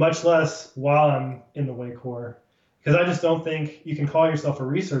 much less while I'm in the Way Corps. Because I just don't think you can call yourself a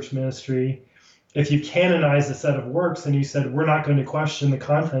research ministry if you canonize a set of works and you said, we're not going to question the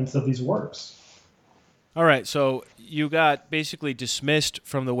contents of these works. All right, so you got basically dismissed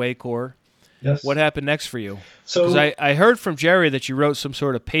from the Way Corps. Yes. What happened next for you? So Because I heard from Jerry that you wrote some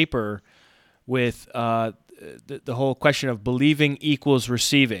sort of paper with the whole question of believing equals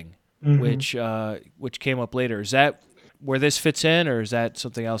receiving, which came up later. Is that where this fits in, or is that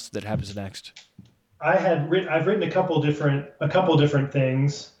something else that happens next? I've written a couple different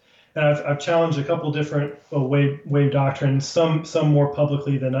things, and I've challenged a couple different wave doctrines, some more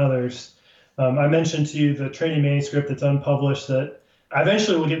publicly than others. I mentioned to you the training manuscript that's unpublished that I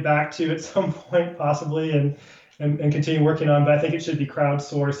eventually will get back to at some point, possibly, and continue working on. But I think it should be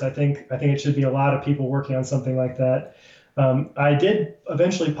crowdsourced. I think it should be a lot of people working on something like that. I did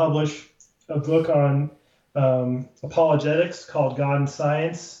eventually publish a book on apologetics called God and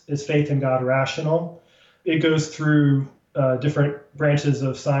Science: Is Faith in God Rational? It goes through different branches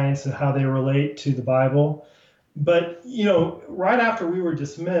of science and how they relate to the Bible. But, right after we were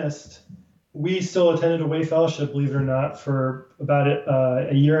dismissed, we still attended a Way Fellowship, believe it or not, for about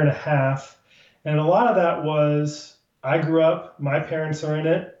a year and a half. And a lot of that was, I grew up, my parents are in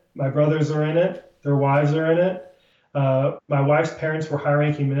it, my brothers are in it, their wives are in it. My wife's parents were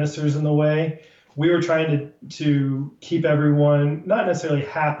high-ranking ministers in the Way. We were trying to keep everyone, not necessarily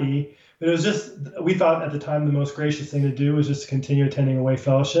happy, but it was just, we thought at the time the most gracious thing to do was just to continue attending a Way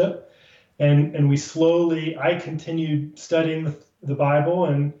Fellowship. And I continued studying the Bible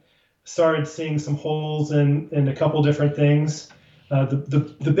and started seeing some holes in a couple different things.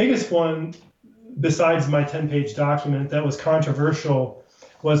 The biggest one, besides my 10-page document that was controversial,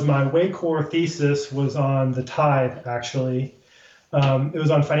 was my Way Corps thesis was on the tithe, actually. It was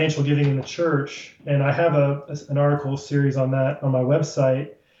on financial giving in the church, and I have an article series on that on my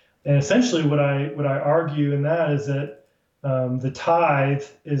website. And essentially what I argue in that is that the tithe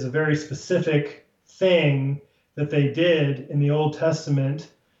is a very specific thing that they did in the Old Testament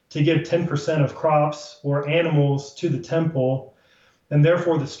to give 10% of crops or animals to the temple, and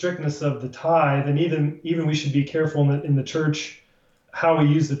therefore the strictness of the tithe, and even we should be careful in the church how we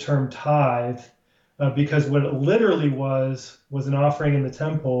use the term tithe, because what it literally was an offering in the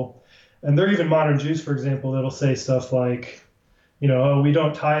temple. And there are even modern Jews, for example, that'll say stuff like, oh, we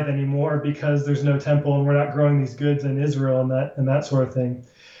don't tithe anymore because there's no temple and we're not growing these goods in Israel and that sort of thing.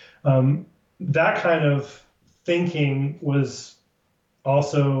 That kind of thinking was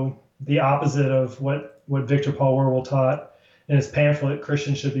also the opposite of what Victor Paul Wierwille taught in his pamphlet,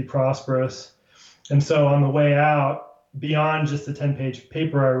 Christians Should Be Prosperous. And so on the way out, beyond just the 10-page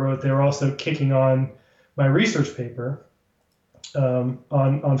paper I wrote, they were also kicking on my research paper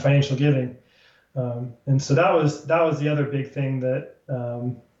on financial giving. And so that was the other big thing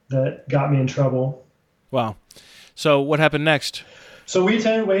that got me in trouble. Wow. So what happened next? So we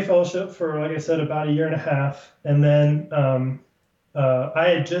attended Way Fellowship for, like I said, about a year and a half. And then I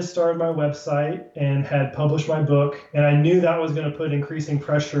had just started my website and had published my book. And I knew that was going to put increasing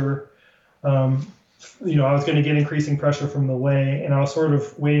pressure. I was going to get increasing pressure from the Way. And I was sort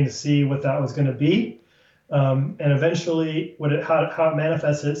of waiting to see what that was going to be. And eventually how it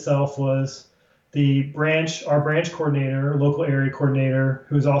manifested itself was our branch coordinator, local area coordinator,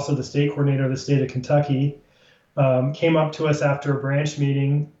 who's also the state coordinator of the state of Kentucky, came up to us after a branch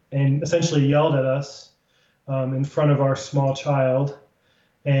meeting and essentially yelled at us in front of our small child.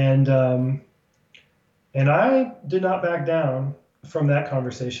 And I did not back down from that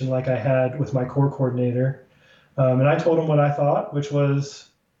conversation like I had with my core coordinator. And I told him what I thought, which was,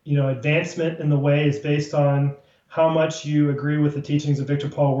 advancement in the Way is based on how much you agree with the teachings of Victor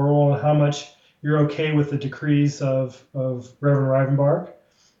Paul Wierwille and how much you're okay with the decrees of Reverend Rivenbark.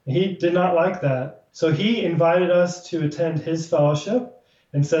 He did not like that. So he invited us to attend his fellowship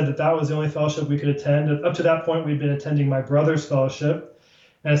and said that was the only fellowship we could attend. Up to that point, we'd been attending my brother's fellowship.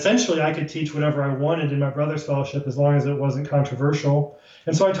 And essentially, I could teach whatever I wanted in my brother's fellowship as long as it wasn't controversial.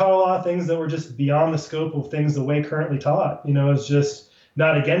 And so I taught a lot of things that were just beyond the scope of things the Way currently taught. It's just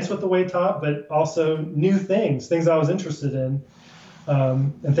not against what the Way taught, but also new things I was interested in,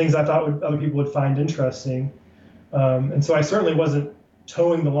 and things I thought other people would find interesting. And so I certainly wasn't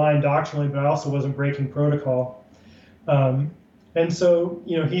towing the line doctrinally, but I also wasn't breaking protocol. And so,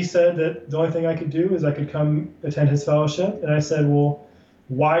 he said that the only thing I could do is I could come attend his fellowship. And I said, well,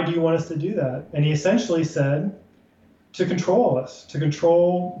 why do you want us to do that? And he essentially said, to control us, to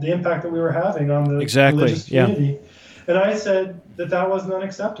control the impact that we were having on the religious community. Yeah. And I said that wasn't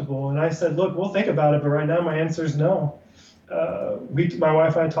unacceptable. And I said, look, we'll think about it, but right now my answer is no. my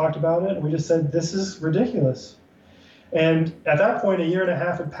wife and I talked about it, and we just said, this is ridiculous. And at that point, a year and a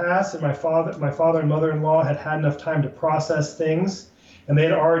half had passed, and my father and mother-in-law had had enough time to process things, and they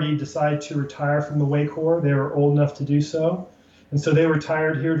had already decided to retire from the Way Corps. They were old enough to do so. And so they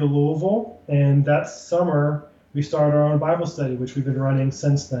retired here to Louisville, and that summer we started our own Bible study, which we've been running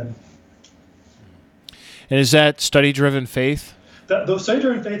since then. And is that Study-Driven Faith? The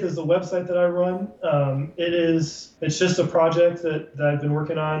Study-Driven Faith is the website that I run. It's just a project that I've been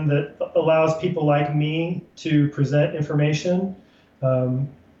working on that allows people like me to present information.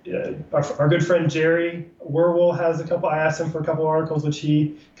 Our good friend Jerry Werwell has a couple. I asked him for a couple articles, which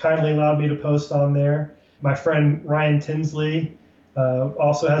he kindly allowed me to post on there. My friend Ryan Tinsley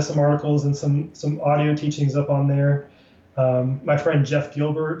also has some articles and some audio teachings up on there. My friend Jeff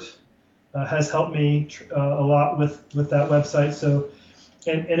Gilbert has helped me a lot with that website. So,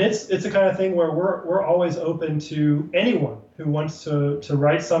 and it's the kind of thing where we're always open to anyone who wants to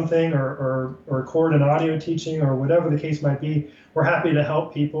write something or record an audio teaching or whatever the case might be. We're happy to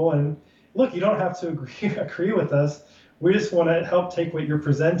help people. And look, you don't have to agree with us. We just want to help take what you're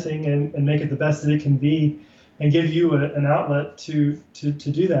presenting and make it the best that it can be, and give you an outlet to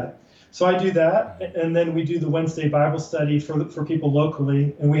do that. So I do that, and then we do the Wednesday Bible study for people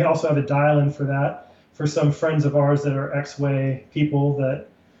locally, and we also have a dial-in for that for some friends of ours that are X-Way people that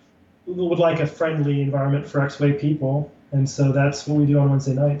would like a friendly environment for X-Way people, and so that's what we do on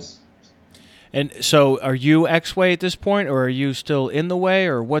Wednesday nights. And so are you X-Way at this point, or are you still in the Way,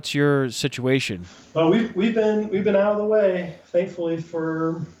 or what's your situation? Well, we've been out of the Way, thankfully,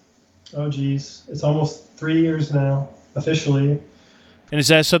 for, it's almost 3 years now, officially. And is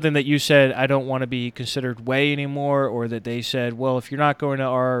that something that you said, I don't want to be considered Way anymore, or that they said, well, if you're not going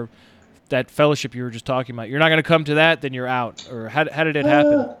to that fellowship you were just talking about, you're not going to come to that, then you're out? Or how did it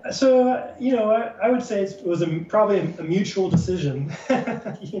happen? I would say it was probably a mutual decision.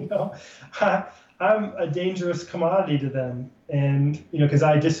 I'm a dangerous commodity to them. And, because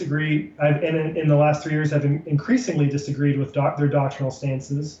I disagree, in the last 3 years, I've increasingly disagreed with their doctrinal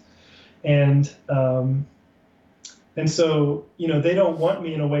stances. And so, they don't want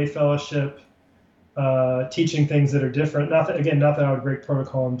me in a Way fellowship teaching things that are different. Not that I would break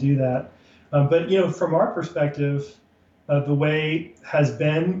protocol and do that. But, from our perspective, the Way has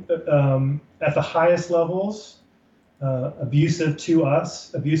been at the highest levels abusive to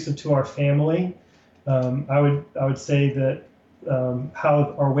us, abusive to our family. I would say that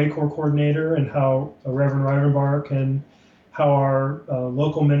how our Way Corps coordinator and how Reverend Reidenbark and how our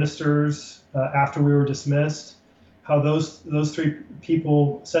local ministers, after we were dismissed, how those three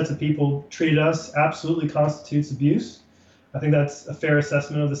sets of people treated us absolutely constitutes abuse. I think that's a fair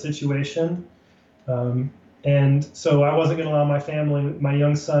assessment of the situation. And so I wasn't going to allow my family, my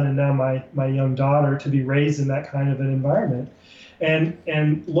young son and now my young daughter, to be raised in that kind of an environment.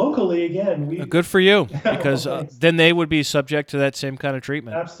 And locally, again, good for you, because then they would be subject to that same kind of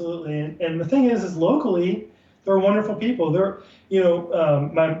treatment. Absolutely. And the thing is locally, they're wonderful people.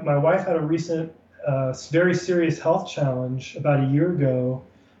 My wife had a recent very serious health challenge about a year ago.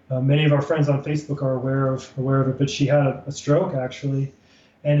 Many of our friends on Facebook are aware of it, but she had a stroke, actually.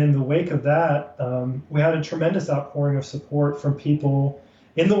 And in the wake of that, we had a tremendous outpouring of support from people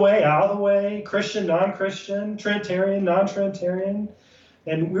in the Way, out of the Way, Christian, non-Christian, Trinitarian, non-Trinitarian.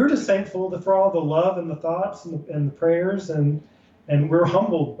 And we were just thankful for all the love and the thoughts and the prayers, and we're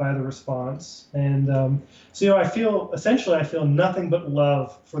humbled by the response. And so, I feel nothing but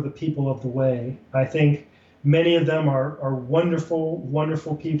love for the people of the Way. I think many of them are wonderful,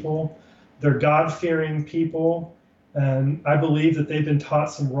 wonderful people. They're God-fearing people. And I believe that they've been taught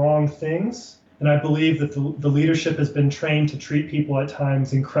some wrong things. And I believe that the leadership has been trained to treat people at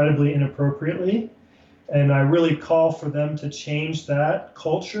times incredibly inappropriately. And I really call for them to change that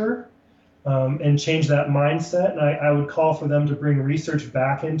culture and change that mindset. And I would call for them to bring research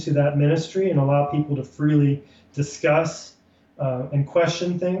back into that ministry and allow people to freely discuss and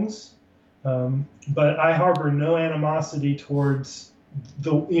question things. But I harbor no animosity towards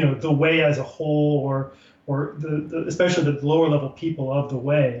the Way as a whole, or especially the lower level people of the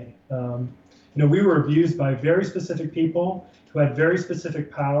Way. We were abused by very specific people who had very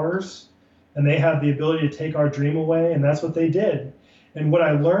specific powers, and they had the ability to take our dream away, and that's what they did. And what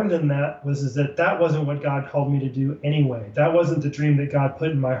I learned in that was that wasn't what God called me to do anyway. That wasn't the dream that God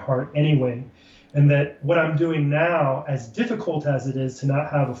put in my heart anyway. And that what I'm doing now, as difficult as it is to not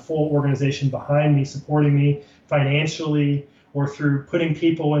have a full organization behind me, supporting me financially, or through putting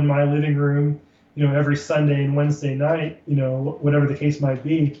people in my living room, every Sunday and Wednesday night, whatever the case might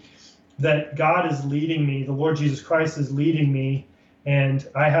be, that God is leading me, the Lord Jesus Christ is leading me, and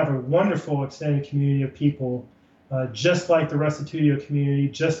I have a wonderful extended community of people just like the Restitutio community,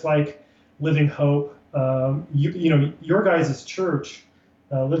 just like Living Hope. Your guys' church,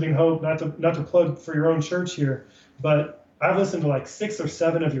 Living Hope, not to plug for your own church here, but I've listened to like 6 or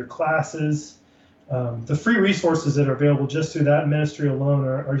 7 of your classes. The free resources that are available just through that ministry alone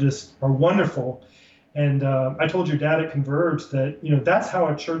are wonderful. And I told your dad at Converge that that's how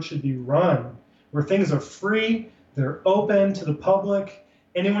a church should be run, where things are free, they're open to the public.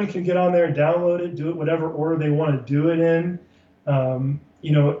 Anyone can get on there and download it, do it whatever order they want to do it in.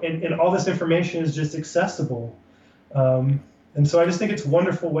 And all this information is just accessible. And so I just think it's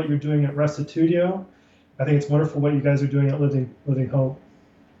wonderful what you're doing at Restitutio. I think it's wonderful what you guys are doing at Living Hope.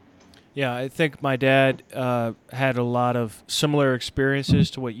 Yeah, I think my dad had a lot of similar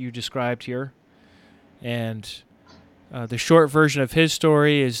experiences to what you described here. And the short version of his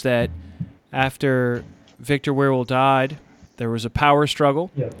story is that after Victor Wierwille died, there was a power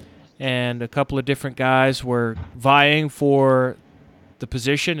struggle, and a couple of different guys were vying for the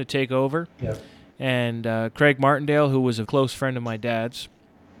position to take over. And Craig Martindale, who was a close friend of my dad's,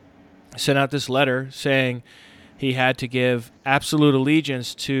 sent out this letter saying he had to give absolute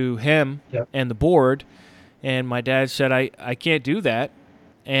allegiance to him and the board. And my dad said, I can't do that.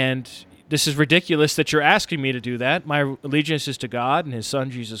 And this is ridiculous that you're asking me to do that. My allegiance is to God and his son,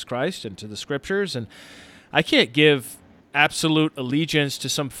 Jesus Christ, and to the scriptures. And I can't give absolute allegiance to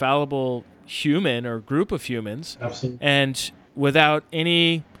some fallible human or group of humans. Absolutely. And without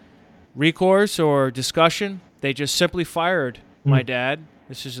any recourse or discussion, they just simply fired my dad.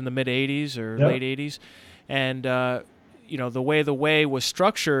 This is in the mid-'80s or late '80s. And, the way was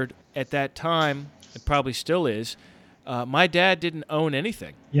structured at that time, it probably still is, my dad didn't own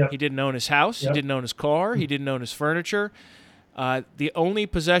anything. He didn't own his house. He didn't own his car. He didn't own his furniture. The only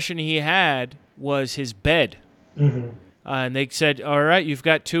possession he had was his bed. And they said, all right, you've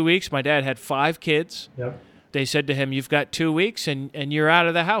got 2 weeks. My dad had 5 kids. They said to him, you've got 2 weeks and you're out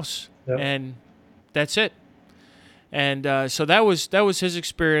of the house. And that's it. And so that was his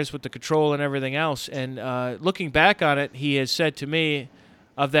experience with the control and everything else. And looking back on it, he has said to me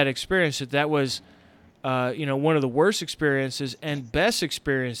of that experience that was one of the worst experiences and best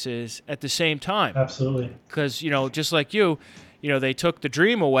experiences at the same time. Absolutely. Because, just like you, they took the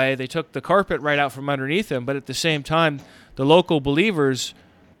dream away. They took the carpet right out from underneath him. But at the same time, the local believers,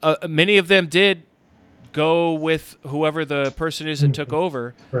 many of them did go with whoever the person is that took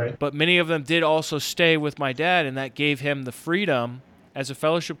over. Right. But many of them did also stay with my dad, and that gave him the freedom as a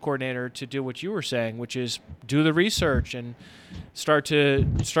fellowship coordinator to do what you were saying, which is do the research and start to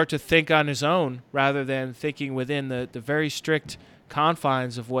think on his own rather than thinking within the very strict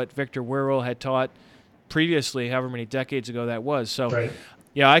confines of what Victor Wierwille had taught previously, however many decades ago that was. So,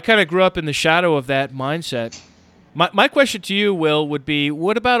 yeah, I kind of grew up in the shadow of that mindset. My question to you, Will, would be: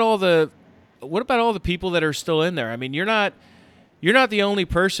 what about all the people that are still in there? I mean, you're not the only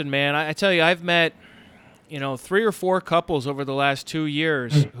person, man. I tell you, I've met 3 or 4 couples over the last 2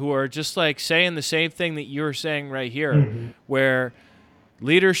 years who are just like saying the same thing that you're saying right here, where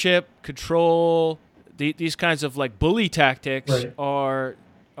leadership, control, these kinds of like bully tactics are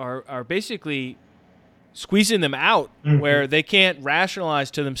basically squeezing them out where they can't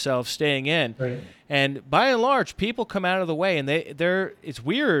rationalize to themselves staying in. And by and large, people come out of the way, and it's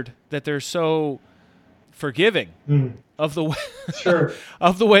weird that they're so forgiving of the way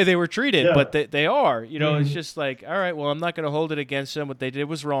of the way they were treated, but they are. It's just like, all right, well, I'm not going to hold it against them. What they did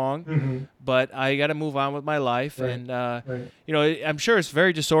was wrong, but I got to move on with my life. And I'm sure it's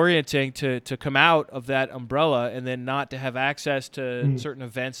very disorienting to come out of that umbrella and then not to have access to certain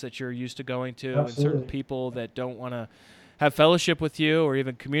events that you're used to going to, and certain people that don't want to have fellowship with you or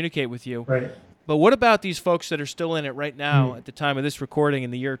even communicate with you. But what about these folks that are still in it right now at the time of this recording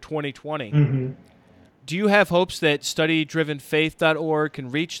in the year 2020? Do you have hopes that StudyDrivenFaith.org can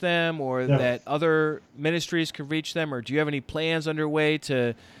reach them, or that other ministries can reach them, or do you have any plans underway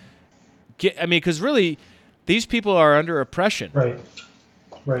to get? I mean, because really, these people are under oppression.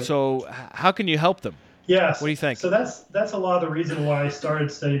 Right. So how can you help them? Yes. What do you think? So that's a lot of the reason why I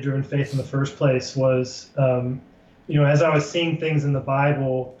started Study Driven Faith in the first place was, as I was seeing things in the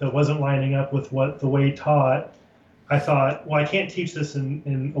Bible that wasn't lining up with what the Way taught, I thought, well, I can't teach this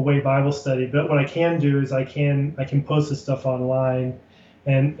in a Way Bible study, but what I can do is I can post this stuff online,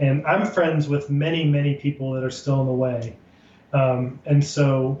 and I'm friends with many, many people that are still in the Way, and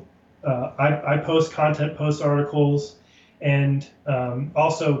so I post content, post articles, and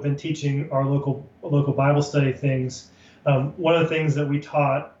also been teaching our local Bible study things. One of the things that we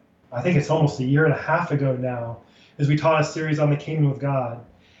taught, I think it's almost a year and a half ago now, is we taught a series on the Kingdom of God,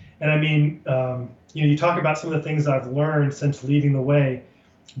 and I mean. You talk about some of the things I've learned since leading the Way.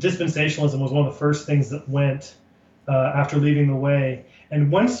 Dispensationalism was one of the first things that went after leaving the way.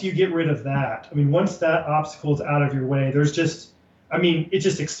 And once you get rid of that, I mean, once that obstacle is out of your way, there's just, I mean, it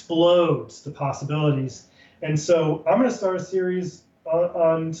just explodes the possibilities. And so I'm going to start a series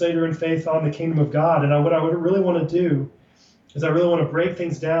on Study Driven Faith on the kingdom of God. And what I would really want to do is I really want to break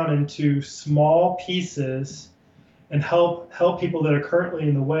things down into small pieces and help people that are currently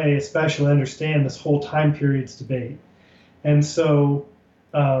in the way, especially understand this whole time period's debate. And so,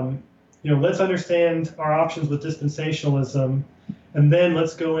 let's understand our options with dispensationalism, and then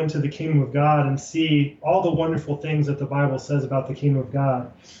let's go into the kingdom of God and see all the wonderful things that the Bible says about the kingdom of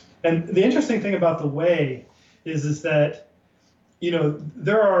God. And the interesting thing about the way is that,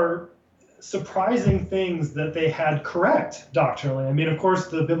 there are surprising things that they had correct doctrinally. I mean, of course,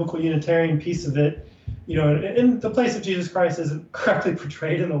 the biblical Unitarian piece of it, in the place of Jesus Christ isn't correctly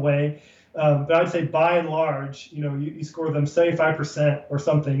portrayed in the way. But I'd say by and large, you score them 75% or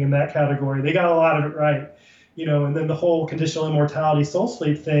something in that category. They got a lot of it right, and then the whole conditional immortality, soul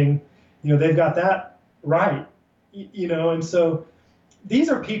sleep thing, they've got that right, and so these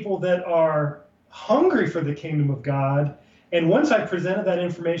are people that are hungry for the kingdom of God. And once I presented that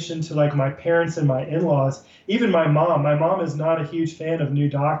information to like my parents and my in-laws, even my mom is not a huge fan of new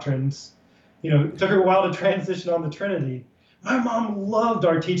doctrines. It took her a while to transition on the Trinity. My mom loved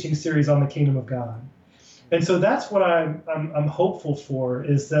our teaching series on the kingdom of God. And so that's what I'm hopeful for,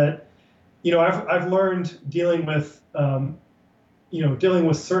 is that, I've learned dealing with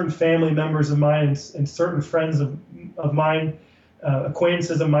certain family members of mine and certain friends of mine,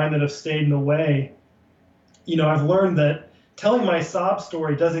 acquaintances of mine that have stayed in the way. I've learned that telling my sob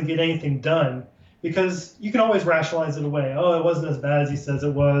story doesn't get anything done, because you can always rationalize it away. Oh, it wasn't as bad as he says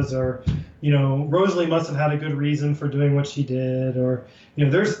it was, or, Rosalie must have had a good reason for doing what she did, or,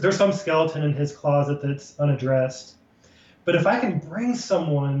 there's some skeleton in his closet that's unaddressed. But if I can bring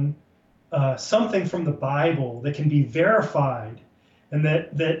someone something from the Bible that can be verified, and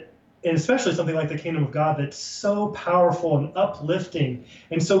and especially something like the kingdom of God that's so powerful and uplifting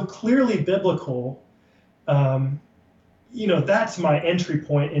and so clearly biblical, that's my entry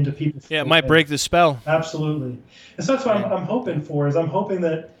point into people's faith. Yeah, it might break the spell. Absolutely. And so that's what I'm hoping for, is I'm hoping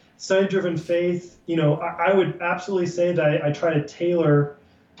that study-driven faith, I would absolutely say that I try to tailor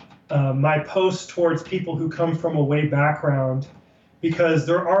my posts towards people who come from a way background, because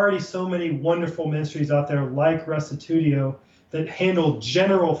there are already so many wonderful ministries out there like Restitutio that handle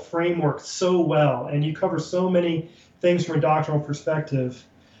general framework so well, and you cover so many things from a doctrinal perspective.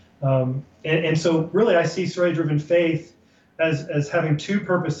 And so really I see study-driven faith as having two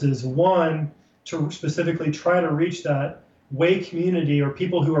purposes. One, to specifically try to reach that way community, or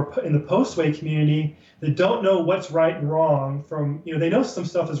people who are in the post-way community that don't know what's right and wrong from, they know some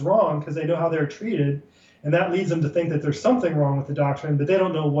stuff is wrong because they know how they're treated, and that leads them to think that there's something wrong with the doctrine, but they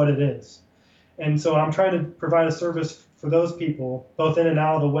don't know what it is. And so I'm trying to provide a service for those people, both in and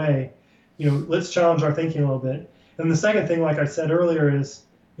out of the way. Let's challenge our thinking a little bit. And the second thing, like I said earlier, is,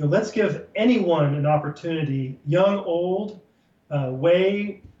 let's give anyone an opportunity, young, old,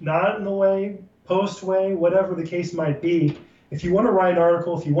 way, not in the way, post-way, whatever the case might be. If you want to write an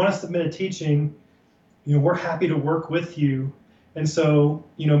article, if you want to submit a teaching, we're happy to work with you. And so,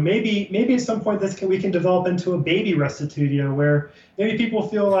 maybe at some point we can develop into a baby Restitutio, where maybe people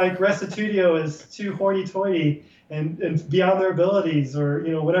feel like Restitutio is too hoity-toity and beyond their abilities, or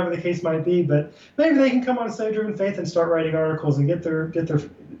whatever the case might be. But maybe they can come on Study-Driven Faith and start writing articles and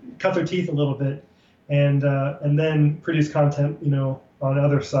cut their teeth a little bit, and then produce content, on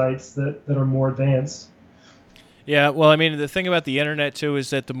other sites that are more advanced. Yeah, well, I mean, the thing about the internet too is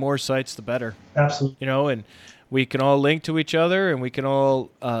that the more sites, the better. Absolutely. And we can all link to each other, and we can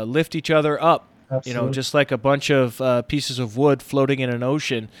all lift each other up. Absolutely. Just like a bunch of pieces of wood floating in an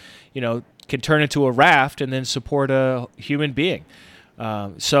ocean, can turn into a raft and then support a human being.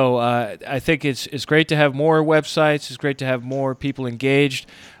 So I think it's great to have more websites. It's great to have more people engaged.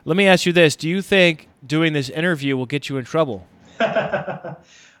 Let me ask you this. Do you think doing this interview will get you in trouble?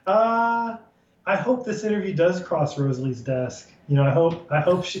 I hope this interview does cross Rosalie's desk.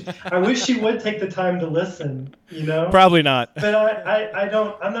 I wish she would take the time to listen, Probably not. But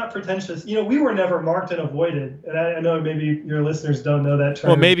I'm not pretentious. We were never marked and avoided. And I know maybe your listeners don't know that term.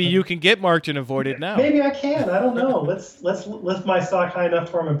 Well, maybe you can get marked and avoided now. Maybe I can. I don't know. Let's lift my stock high enough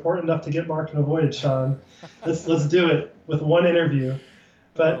to where I'm important enough to get marked and avoided, Sean. Let's do it with one interview.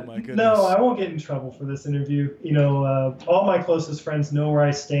 But no, I won't get in trouble for this interview. All my closest friends know where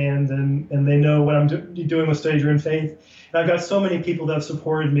I stand, and they know what I'm doing with Study-Driven Faith. And I've got so many people that have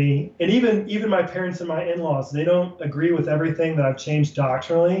supported me, and even my parents and my in-laws. They don't agree with everything that I've changed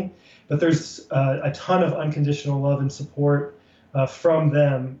doctrinally, but there's a ton of unconditional love and support from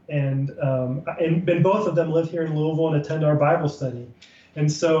them, and both of them live here in Louisville and attend our Bible study.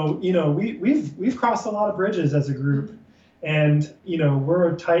 And so, we've crossed a lot of bridges as a group, and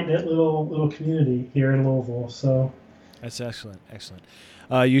we're a tight knit little community here in Louisville. So that's excellent.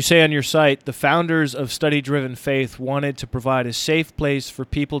 You say on your site, the founders of Study Driven Faith wanted to provide a safe place for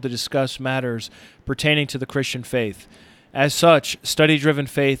people to discuss matters pertaining to the Christian faith. As such, Study Driven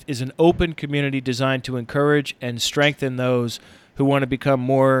Faith is an open community designed to encourage and strengthen those who want to become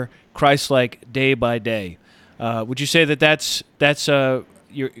more Christ-like day by day. Would you say that that's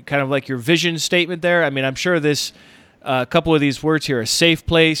your kind of like your vision statement there? I mean, I'm sure this couple of these words here: a safe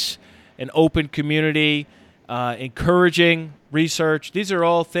place, an open community, encouraging research. These are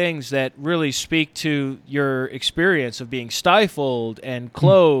all things that really speak to your experience of being stifled and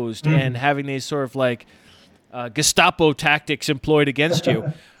closed and having these sort of like Gestapo tactics employed against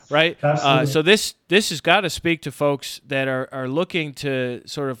you, right? So this has got to speak to folks that are looking to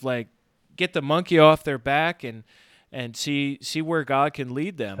sort of like get the monkey off their back and see where God can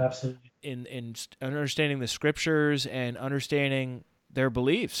lead them. Absolutely. In understanding the scriptures and understanding their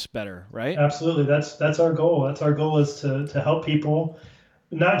beliefs better, right? Absolutely. That's our goal. Our goal is to help people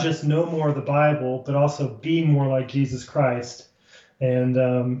not just know more of the Bible, but also be more like Jesus Christ.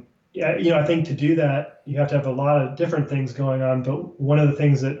 And I think to do that, you have to have a lot of different things going on. But one of the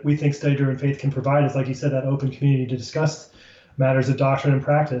things that we think Study Driven Faith can provide is, like you said, that open community to discuss matters of doctrine and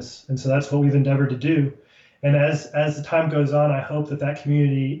practice. And so that's what we've endeavored to do. And as the time goes on, I hope that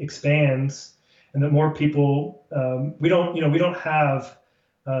community expands and that more people. We don't have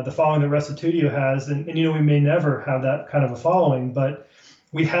the following that Restitutio has, and we may never have that kind of a following, but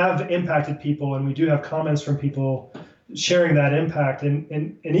we have impacted people, and we do have comments from people sharing that impact.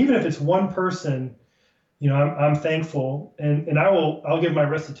 And even if it's one person, I'm thankful, and I'll give my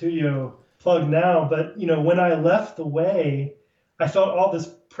Restitutio plug now. But when I left the way, I felt all this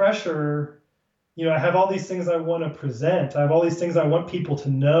pressure. I have all these things I want to present. I have all these things I want people to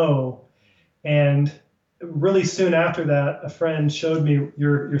know. And really soon after that, a friend showed me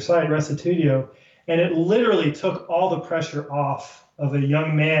your site, Restitutio, and it literally took all the pressure off of a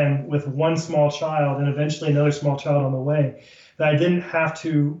young man with one small child and eventually another small child on the way, that I didn't have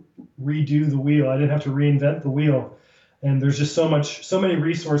to redo the wheel. I didn't have to reinvent the wheel. And there's just so many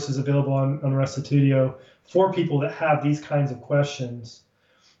resources available on Restitutio for people that have these kinds of questions.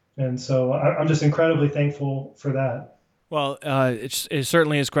 And so I'm just incredibly thankful for that. Well, it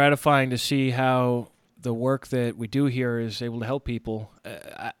certainly is gratifying to see how the work that we do here is able to help people.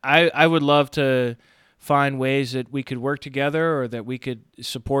 I would love to find ways that we could work together or that we could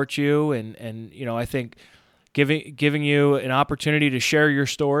support you. And I think giving you an opportunity to share your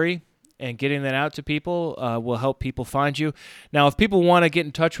story and getting that out to people will help people find you. Now, if people want to get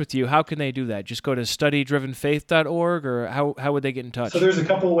in touch with you, how can they do that? Just go to studydrivenfaith.org, or how would they get in touch? So there's a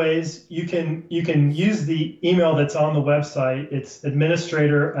couple ways. You can use the email that's on the website. It's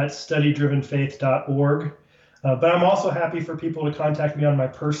administrator@studydrivenfaith.org. But I'm also happy for people to contact me on my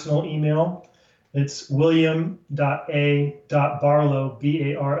personal email. It's william.a.barlow,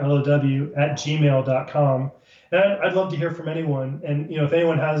 BARLOW, @gmail.com. And I'd love to hear from anyone. And if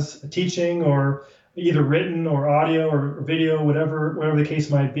anyone has a teaching, or either written or audio or video, whatever the case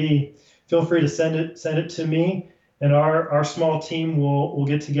might be, feel free to send it to me. And our small team will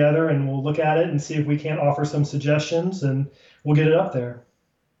get together and we'll look at it and see if we can't offer some suggestions, and we'll get it up there.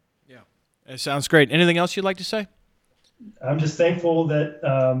 Yeah, it sounds great. Anything else you'd like to say? I'm just thankful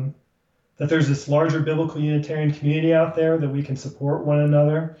that there's this larger biblical Unitarian community out there, that we can support one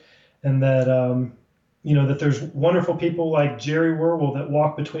another, and that that there's wonderful people like Jerry Werwell that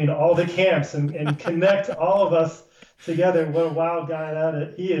walk between all the camps and connect all of us together. What a wild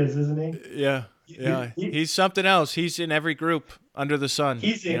guy he is, isn't he? Yeah. Yeah, he's something else. He's in every group under the sun.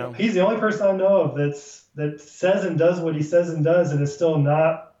 He's the only person I know of that says and does what he says and does, and is still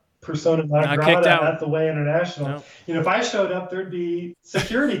not persona non grata at the Way International. No. If I showed up, there'd be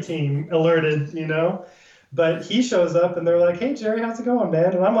security team alerted. But he shows up and they're like, "Hey, Jerry, how's it going,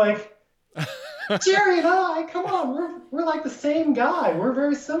 man?" And I'm like, "Jerry and I, come on, we're like the same guy. We're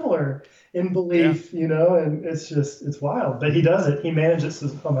very similar in belief, And it's wild. But he does it. He manages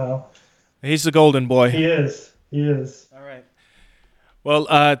it somehow. He's the golden boy. He is. All right. Well,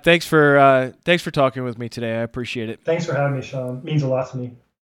 thanks for talking with me today. I appreciate it. Thanks for having me, Sean. It means a lot to me.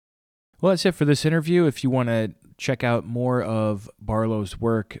 Well, that's it for this interview. If you want to check out more of Barlow's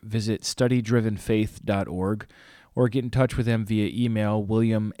work, visit studydrivenfaith.org or get in touch with him via email,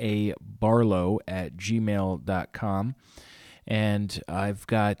 williamabarlow@gmail.com. And I've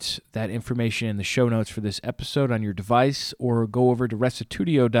got that information in the show notes for this episode on your device, or go over to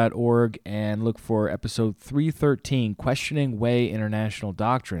restitutio.org and look for episode 313, Questioning Way International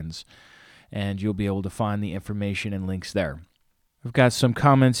Doctrines, and you'll be able to find the information and links there. We've got some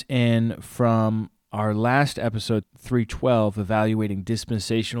comments in from our last episode, 312, Evaluating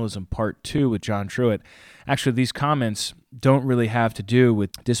Dispensationalism Part 2 with John Truitt. Actually, these comments don't really have to do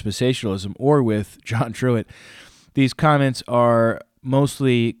with dispensationalism or with John Truitt. These comments are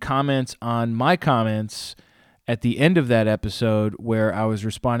mostly comments on my comments at the end of that episode, where I was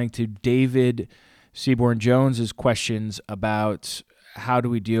responding to David Seaborn Jones's questions about how do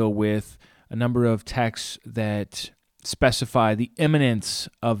we deal with a number of texts that specify the imminence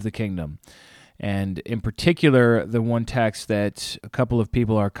of the kingdom. And in particular, the one text that a couple of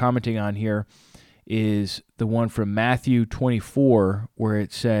people are commenting on here is the one from Matthew 24, where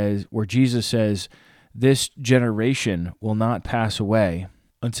Jesus says, "This generation will not pass away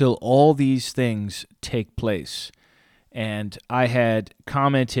until all these things take place." And I had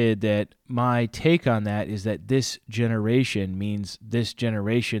commented that my take on that is that this generation means this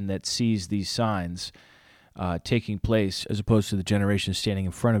generation that sees these signs taking place, as opposed to the generation standing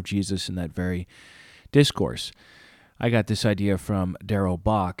in front of Jesus in that very discourse. I got this idea from Darrell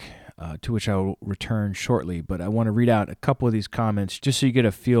Bach, to which I will return shortly, but I want to read out a couple of these comments just so you get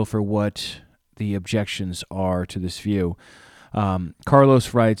a feel for what the objections are to this view.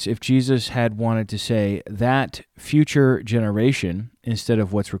 Carlos writes, if Jesus had wanted to say that future generation instead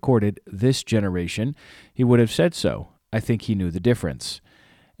of what's recorded, this generation, he would have said so. I think he knew the difference.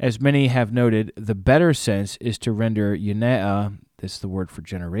 As many have noted, the better sense is to render Yunea, that's the word for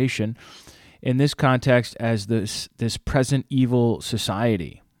generation, in this context as this present evil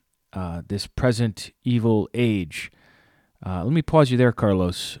society, this present evil age. Let me pause you there,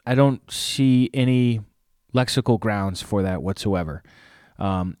 Carlos. I don't see any lexical grounds for that whatsoever.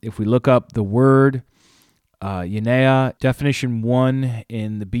 If we look up the word Yunea, definition 1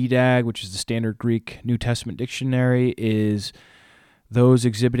 in the BDAG, which is the Standard Greek New Testament Dictionary, is those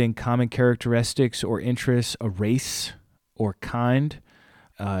exhibiting common characteristics or interests, a race or kind.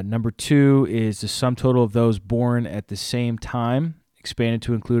 Number 2 is the sum total of those born at the same time, expanded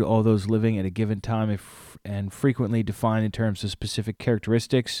to include all those living at a given time and frequently defined in terms of specific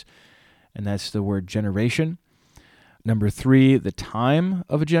characteristics, and that's the word generation. Number 3, the time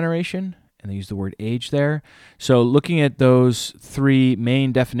of a generation, and they use the word age there. So looking at those 3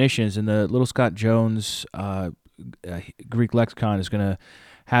 main definitions, and the Little Scott Jones Greek lexicon is going to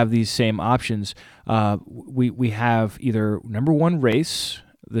have these same options. We have either number 1, race.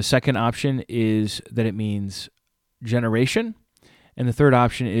 The second option is that it means generation. And the third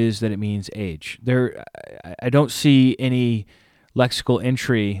option is that it means age. I don't see any lexical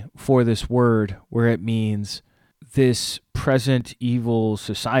entry for this word where it means this present evil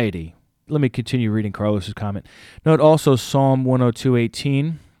society. Let me continue reading Carlos's comment. Note also Psalm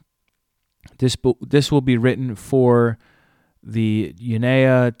 102:18. This will be written for the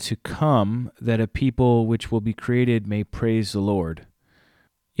Yunea to come, that a people which will be created may praise the Lord.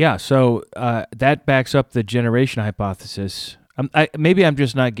 Yeah, so that backs up the generation hypothesis. Maybe I'm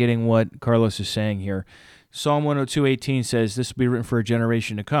just not getting what Carlos is saying here. Psalm 102:18 says this will be written for a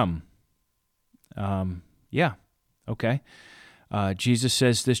generation to come. Yeah, okay. Jesus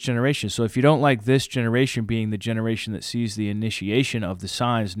says this generation. So if you don't like this generation being the generation that sees the initiation of the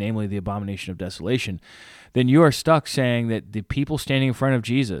signs, namely the abomination of desolation, then you are stuck saying that the people standing in front of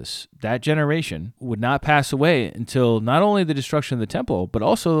Jesus, that generation, would not pass away until not only the destruction of the temple, but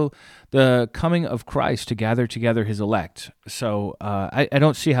also the coming of Christ to gather together his elect. So I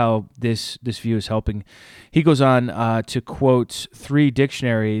don't see how this view is helping. He goes on to quote 3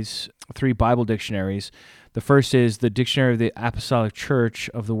 Bible dictionaries. The first is the Dictionary of the Apostolic Church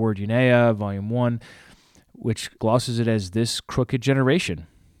of the word Yunea, Volume 1, which glosses it as this crooked generation.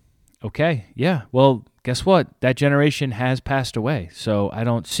 Okay, yeah, well, guess what? That generation has passed away, so I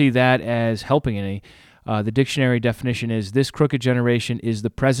don't see that as helping any. The dictionary definition is, this crooked generation is the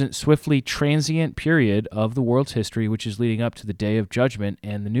present swiftly transient period of the world's history which is leading up to the day of judgment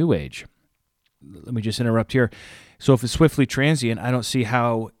and the new age. Let me just interrupt here. So if it's swiftly transient, I don't see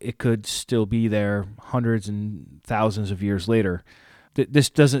how it could still be there hundreds and thousands of years later. This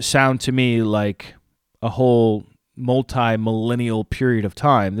doesn't sound to me like a whole multi-millennial period of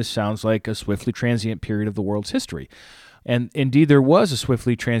time. This sounds like a swiftly transient period of the world's history. And indeed, there was a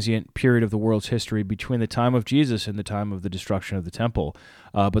swiftly transient period of the world's history between the time of Jesus and the time of the destruction of the temple.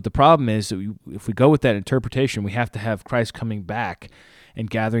 But the problem is that if we go with that interpretation, we have to have Christ coming back and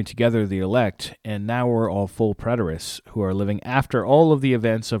gathering together the elect, and now we're all full preterists who are living after all of the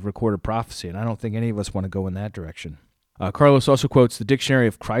events of recorded prophecy, and I don't think any of us want to go in that direction. Carlos also quotes the Dictionary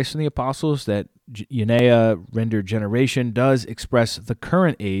of Christ and the Apostles that Euneia, rendered generation, does express the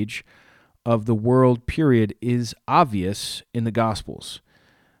current age of the world period is obvious in the Gospels.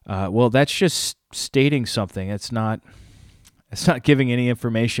 Well, that's just stating something. It's not giving any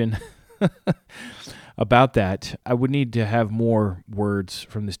information about that. I would need to have more words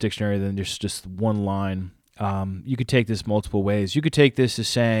from this dictionary than just one line. You could take this multiple ways. You could take this as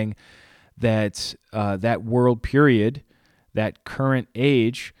saying that that world period, that current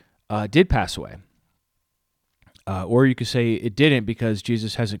age, did pass away. Or you could say it didn't because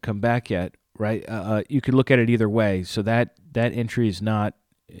Jesus hasn't come back yet, right? You could look at it either way. So that entry is not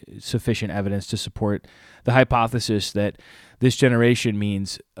sufficient evidence to support the hypothesis that this generation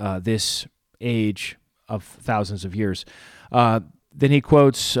means this age of thousands of years. Then he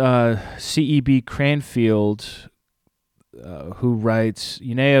quotes C.E.B. Cranfield, who writes,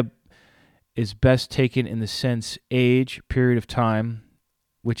 Euneia is best taken in the sense age, period of time,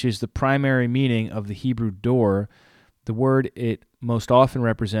 which is the primary meaning of the Hebrew door, the word it most often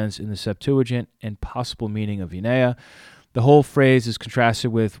represents in the Septuagint and possible meaning of Euneia. The whole phrase is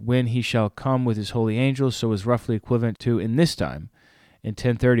contrasted with when he shall come with his holy angels, so is roughly equivalent to in this time, in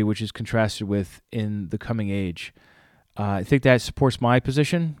 1030, which is contrasted with in the coming age. I think that supports my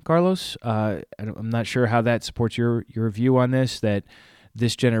position, Carlos. I'm not sure how that supports your view on this, that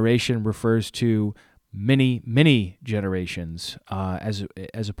this generation refers to many generations,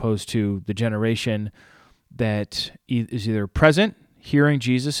 as opposed to the generation that is either present, hearing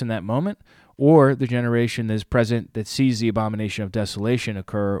Jesus in that moment, or the generation that is present that sees the abomination of desolation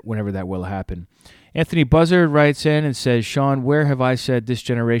occur whenever that will happen. Anthony Buzzard writes in and says, Sean, where have I said this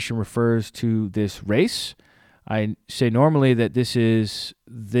generation refers to this race? I say normally that this is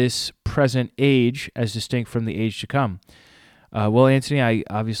this present age as distinct from the age to come. Well, Anthony, I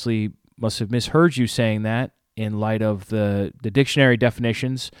obviously must have misheard you saying that in light of the dictionary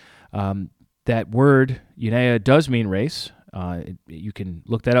definitions. That word, Euneia, does mean race. You can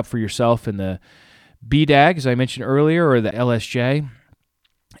look that up for yourself in the BDAG, as I mentioned earlier, or the LSJ.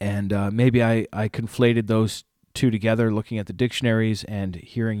 And maybe I conflated those two together, looking at the dictionaries and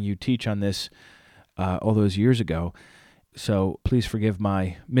hearing you teach on this all those years ago. So please forgive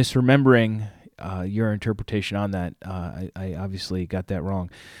my misremembering your interpretation on that. I obviously got that wrong.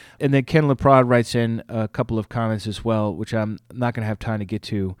 And then Ken LeProd writes in a couple of comments as well, which I'm not going to have time to get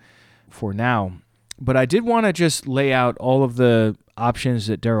to for now. But I did want to just lay out all of the options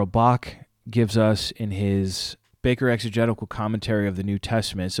that Darrell Bock gives us in his Baker Exegetical Commentary of the New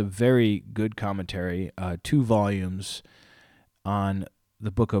Testament. It's a very good commentary, 2 volumes on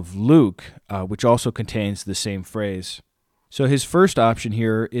the book of Luke, which also contains the same phrase. So his first option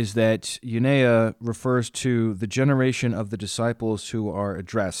here is that Euneia refers to the generation of the disciples who are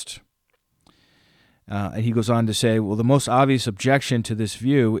addressed. And he goes on to say, well, the most obvious objection to this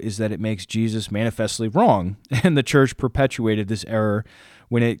view is that it makes Jesus manifestly wrong, and the church perpetuated this error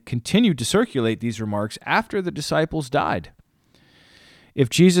when it continued to circulate these remarks after the disciples died. If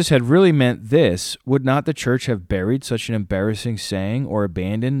Jesus had really meant this, would not the church have buried such an embarrassing saying or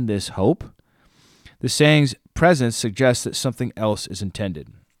abandoned this hope? The saying's presence suggests that something else is intended.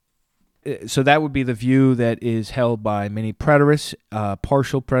 So that would be the view that is held by many preterists,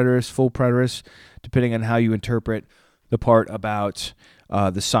 partial preterists, full preterists, depending on how you interpret the part about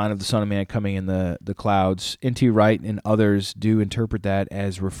the sign of the Son of Man coming in the clouds. N.T. Wright and others do interpret that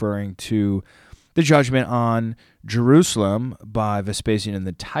as referring to the judgment on Jerusalem by Vespasian and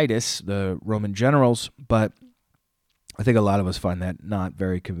the Titus, the Roman generals, but I think a lot of us find that not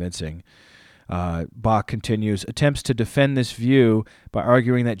very convincing. Bach continues, attempts to defend this view by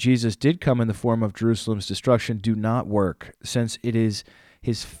arguing that Jesus did come in the form of Jerusalem's destruction do not work, since it is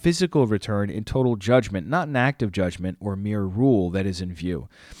his physical return in total judgment, not an active judgment or mere rule, that is in view.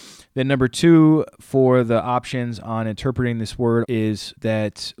 Then number 2 for the options on interpreting this word is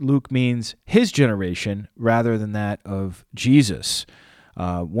that Luke means his generation rather than that of Jesus.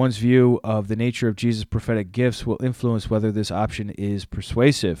 One's view of the nature of Jesus' prophetic gifts will influence whether this option is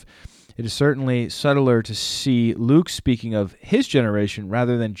persuasive. It is certainly subtler to see Luke speaking of his generation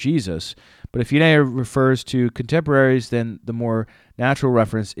rather than Jesus, but if Euneia refers to contemporaries, then the more natural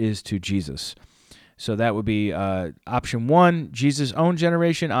reference is to Jesus. So that would be option 1, Jesus' own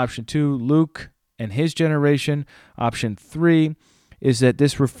generation. Option 2, Luke and his generation. Option 3 is that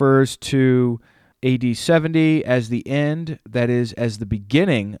this refers to AD 70 as the end, that is, as the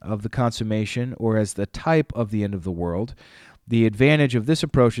beginning of the consummation or as the type of the end of the world. The advantage of this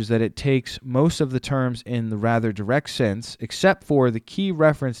approach is that it takes most of the terms in the rather direct sense, except for the key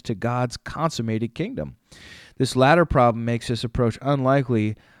reference to God's consummated kingdom. This latter problem makes this approach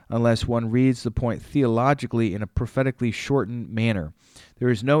unlikely unless one reads the point theologically in a prophetically shortened manner. There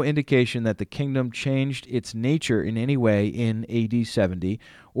is no indication that the kingdom changed its nature in any way in AD 70,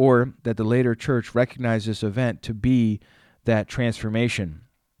 or that the later church recognized this event to be that transformation.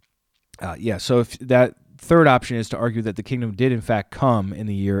 So if that third option is to argue that the kingdom did in fact come in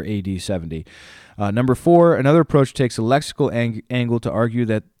the year AD 70. Number 4, another approach takes a lexical angle to argue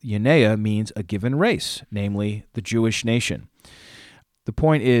that Yunea means a given race, namely the Jewish nation. The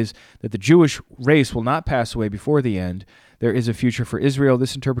point is that the Jewish race will not pass away before the end. There is a future for Israel.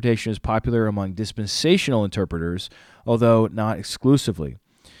 This interpretation is popular among dispensational interpreters, although not exclusively.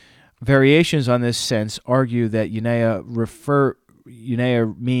 Variations on this sense argue that Yunea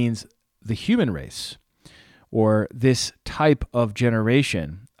means the human race, or this type of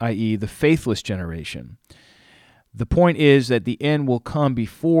generation, i.e. the faithless generation. The point is that the end will come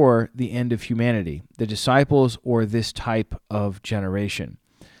before the end of humanity, the disciples or this type of generation.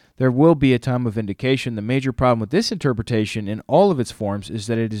 There will be a time of vindication. The major problem with this interpretation in all of its forms is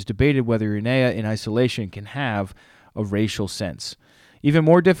that it is debated whether Yunea in isolation can have a racial sense. Even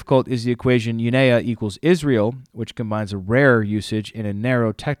more difficult is the equation Yunea equals Israel, which combines a rare usage in a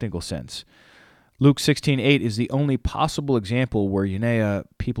narrow technical sense. Luke 16:8 is the only possible example where Yunea,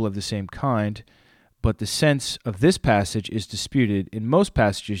 people of the same kind, but the sense of this passage is disputed. In most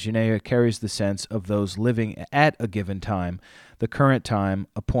passages, Yunea carries the sense of those living at a given time, the current time,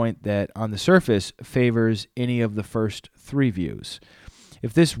 a point that on the surface favors any of the first 3 views.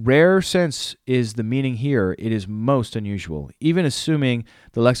 If this rare sense is the meaning here, it is most unusual. Even assuming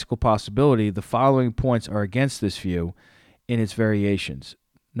the lexical possibility, the following points are against this view in its variations.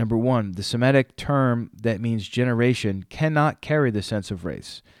 Number 1, the Semitic term that means generation cannot carry the sense of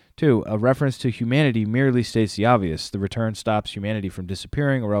race. 2, a reference to humanity merely states the obvious. The return stops humanity from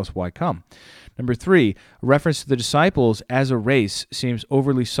disappearing, or else why come? Number 3, a reference to the disciples as a race seems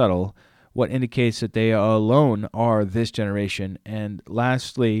overly subtle, what indicates that they alone are this generation. And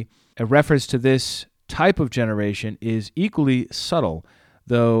lastly, a reference to this type of generation is equally subtle,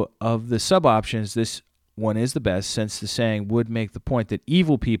 though of the sub-options, this one is the best, since the saying would make the point that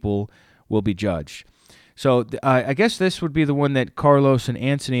evil people will be judged. So I guess this would be the one that Carlos and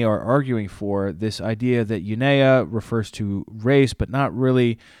Anthony are arguing for, this idea that Yunea refers to race, but not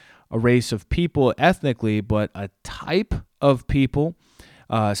really a race of people ethnically, but a type of people,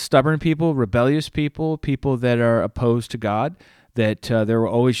 stubborn people, rebellious people, people that are opposed to God, that there will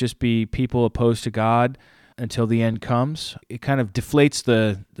always just be people opposed to God until the end comes. It kind of deflates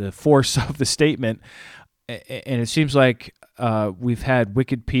the force of the statement, and it seems like we've had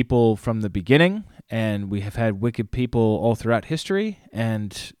wicked people from the beginning, and we have had wicked people all throughout history,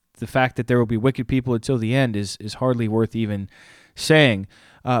 and the fact that there will be wicked people until the end is hardly worth even saying.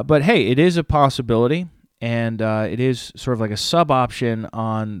 But hey, it is a possibility, and it is sort of like a sub-option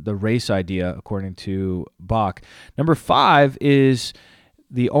on the race idea, according to Bach. Number 5 is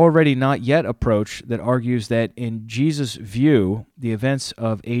the already not yet approach that argues that in Jesus' view, the events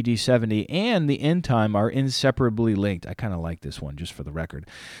of AD 70 and the end time are inseparably linked. I kind of like this one, just for the record.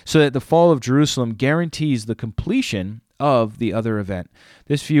 So that the fall of Jerusalem guarantees the completion of the other event.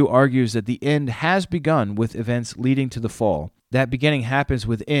 This view argues that the end has begun with events leading to the fall. That beginning happens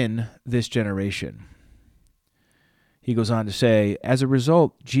within this generation. He goes on to say, as a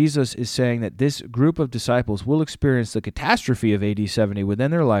result, Jesus is saying that this group of disciples will experience the catastrophe of AD 70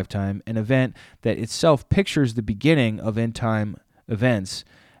 within their lifetime, an event that itself pictures the beginning of end-time events.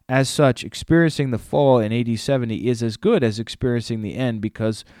 As such, experiencing the fall in AD 70 is as good as experiencing the end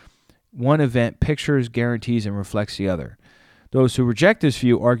because one event pictures, guarantees, and reflects the other. Those who reject this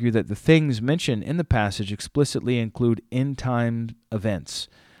view argue that the things mentioned in the passage explicitly include end-time events.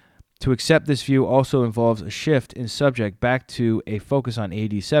 To accept this view also involves a shift in subject back to a focus on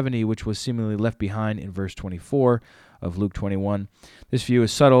AD 70, which was seemingly left behind in verse 24 of Luke 21. This view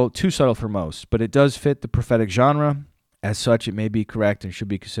is subtle, too subtle for most, but it does fit the prophetic genre. As such, it may be correct and should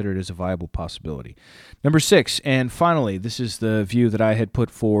be considered as a viable possibility. Number 6, and finally, this is the view that I had put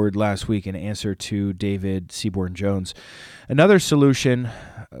forward last week in answer to David Seaborn Jones. Another solution,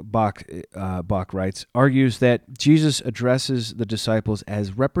 Bach writes, argues that Jesus addresses the disciples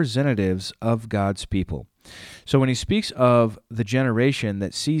as representatives of God's people. So when he speaks of the generation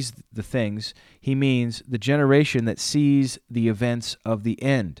that sees the things, he means the generation that sees the events of the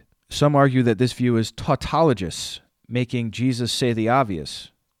end. Some argue that this view is tautologous, making Jesus say the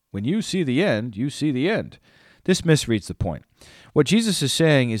obvious. When you see the end, you see the end. This misreads the point. What Jesus is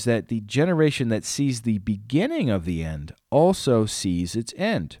saying is that the generation that sees the beginning of the end also sees its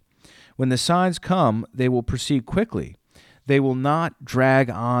end. When the signs come, they will proceed quickly. They will not drag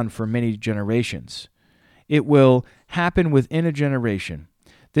on for many generations. It will happen within a generation.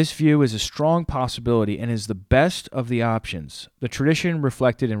 This view is a strong possibility and is the best of the options. The tradition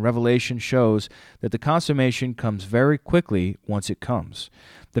reflected in Revelation shows that the consummation comes very quickly once it comes.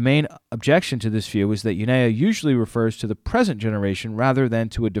 The main objection to this view is that Eunaia usually refers to the present generation rather than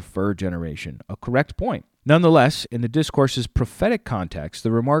to a deferred generation, a correct point. Nonetheless, in the discourse's prophetic context,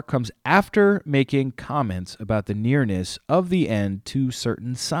 the remark comes after making comments about the nearness of the end to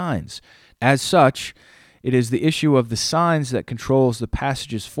certain signs. As such, it is the issue of the signs that controls the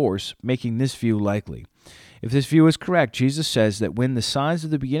passage's force, making this view likely. If this view is correct, Jesus says that when the signs of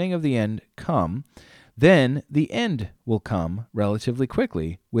the beginning of the end come, then the end will come relatively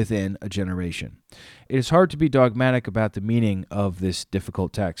quickly within a generation. It is hard to be dogmatic about the meaning of this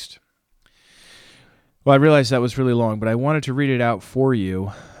difficult text. Well, I realize that was really long, but I wanted to read it out for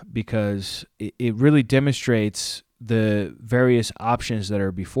you because it really demonstrates the various options that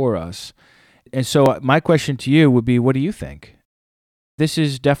are before us. And so my question to you would be, what do you think? This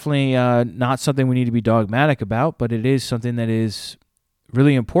is definitely not something we need to be dogmatic about, but it is something that is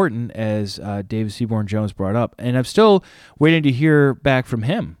really important, as David Seaborn Jones brought up. And I'm still waiting to hear back from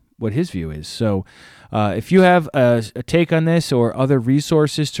him what his view is. So if you have a take on this or other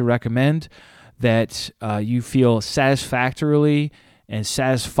resources to recommend that you feel satisfactorily and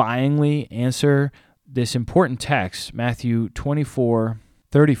satisfyingly answer this important text, Matthew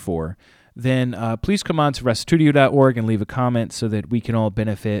 24:34, then please come on to restitutio.org and leave a comment so that we can all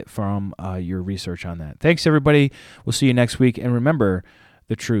benefit from your research on that. Thanks, everybody. We'll see you next week. And remember,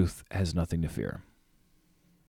 the truth has nothing to fear.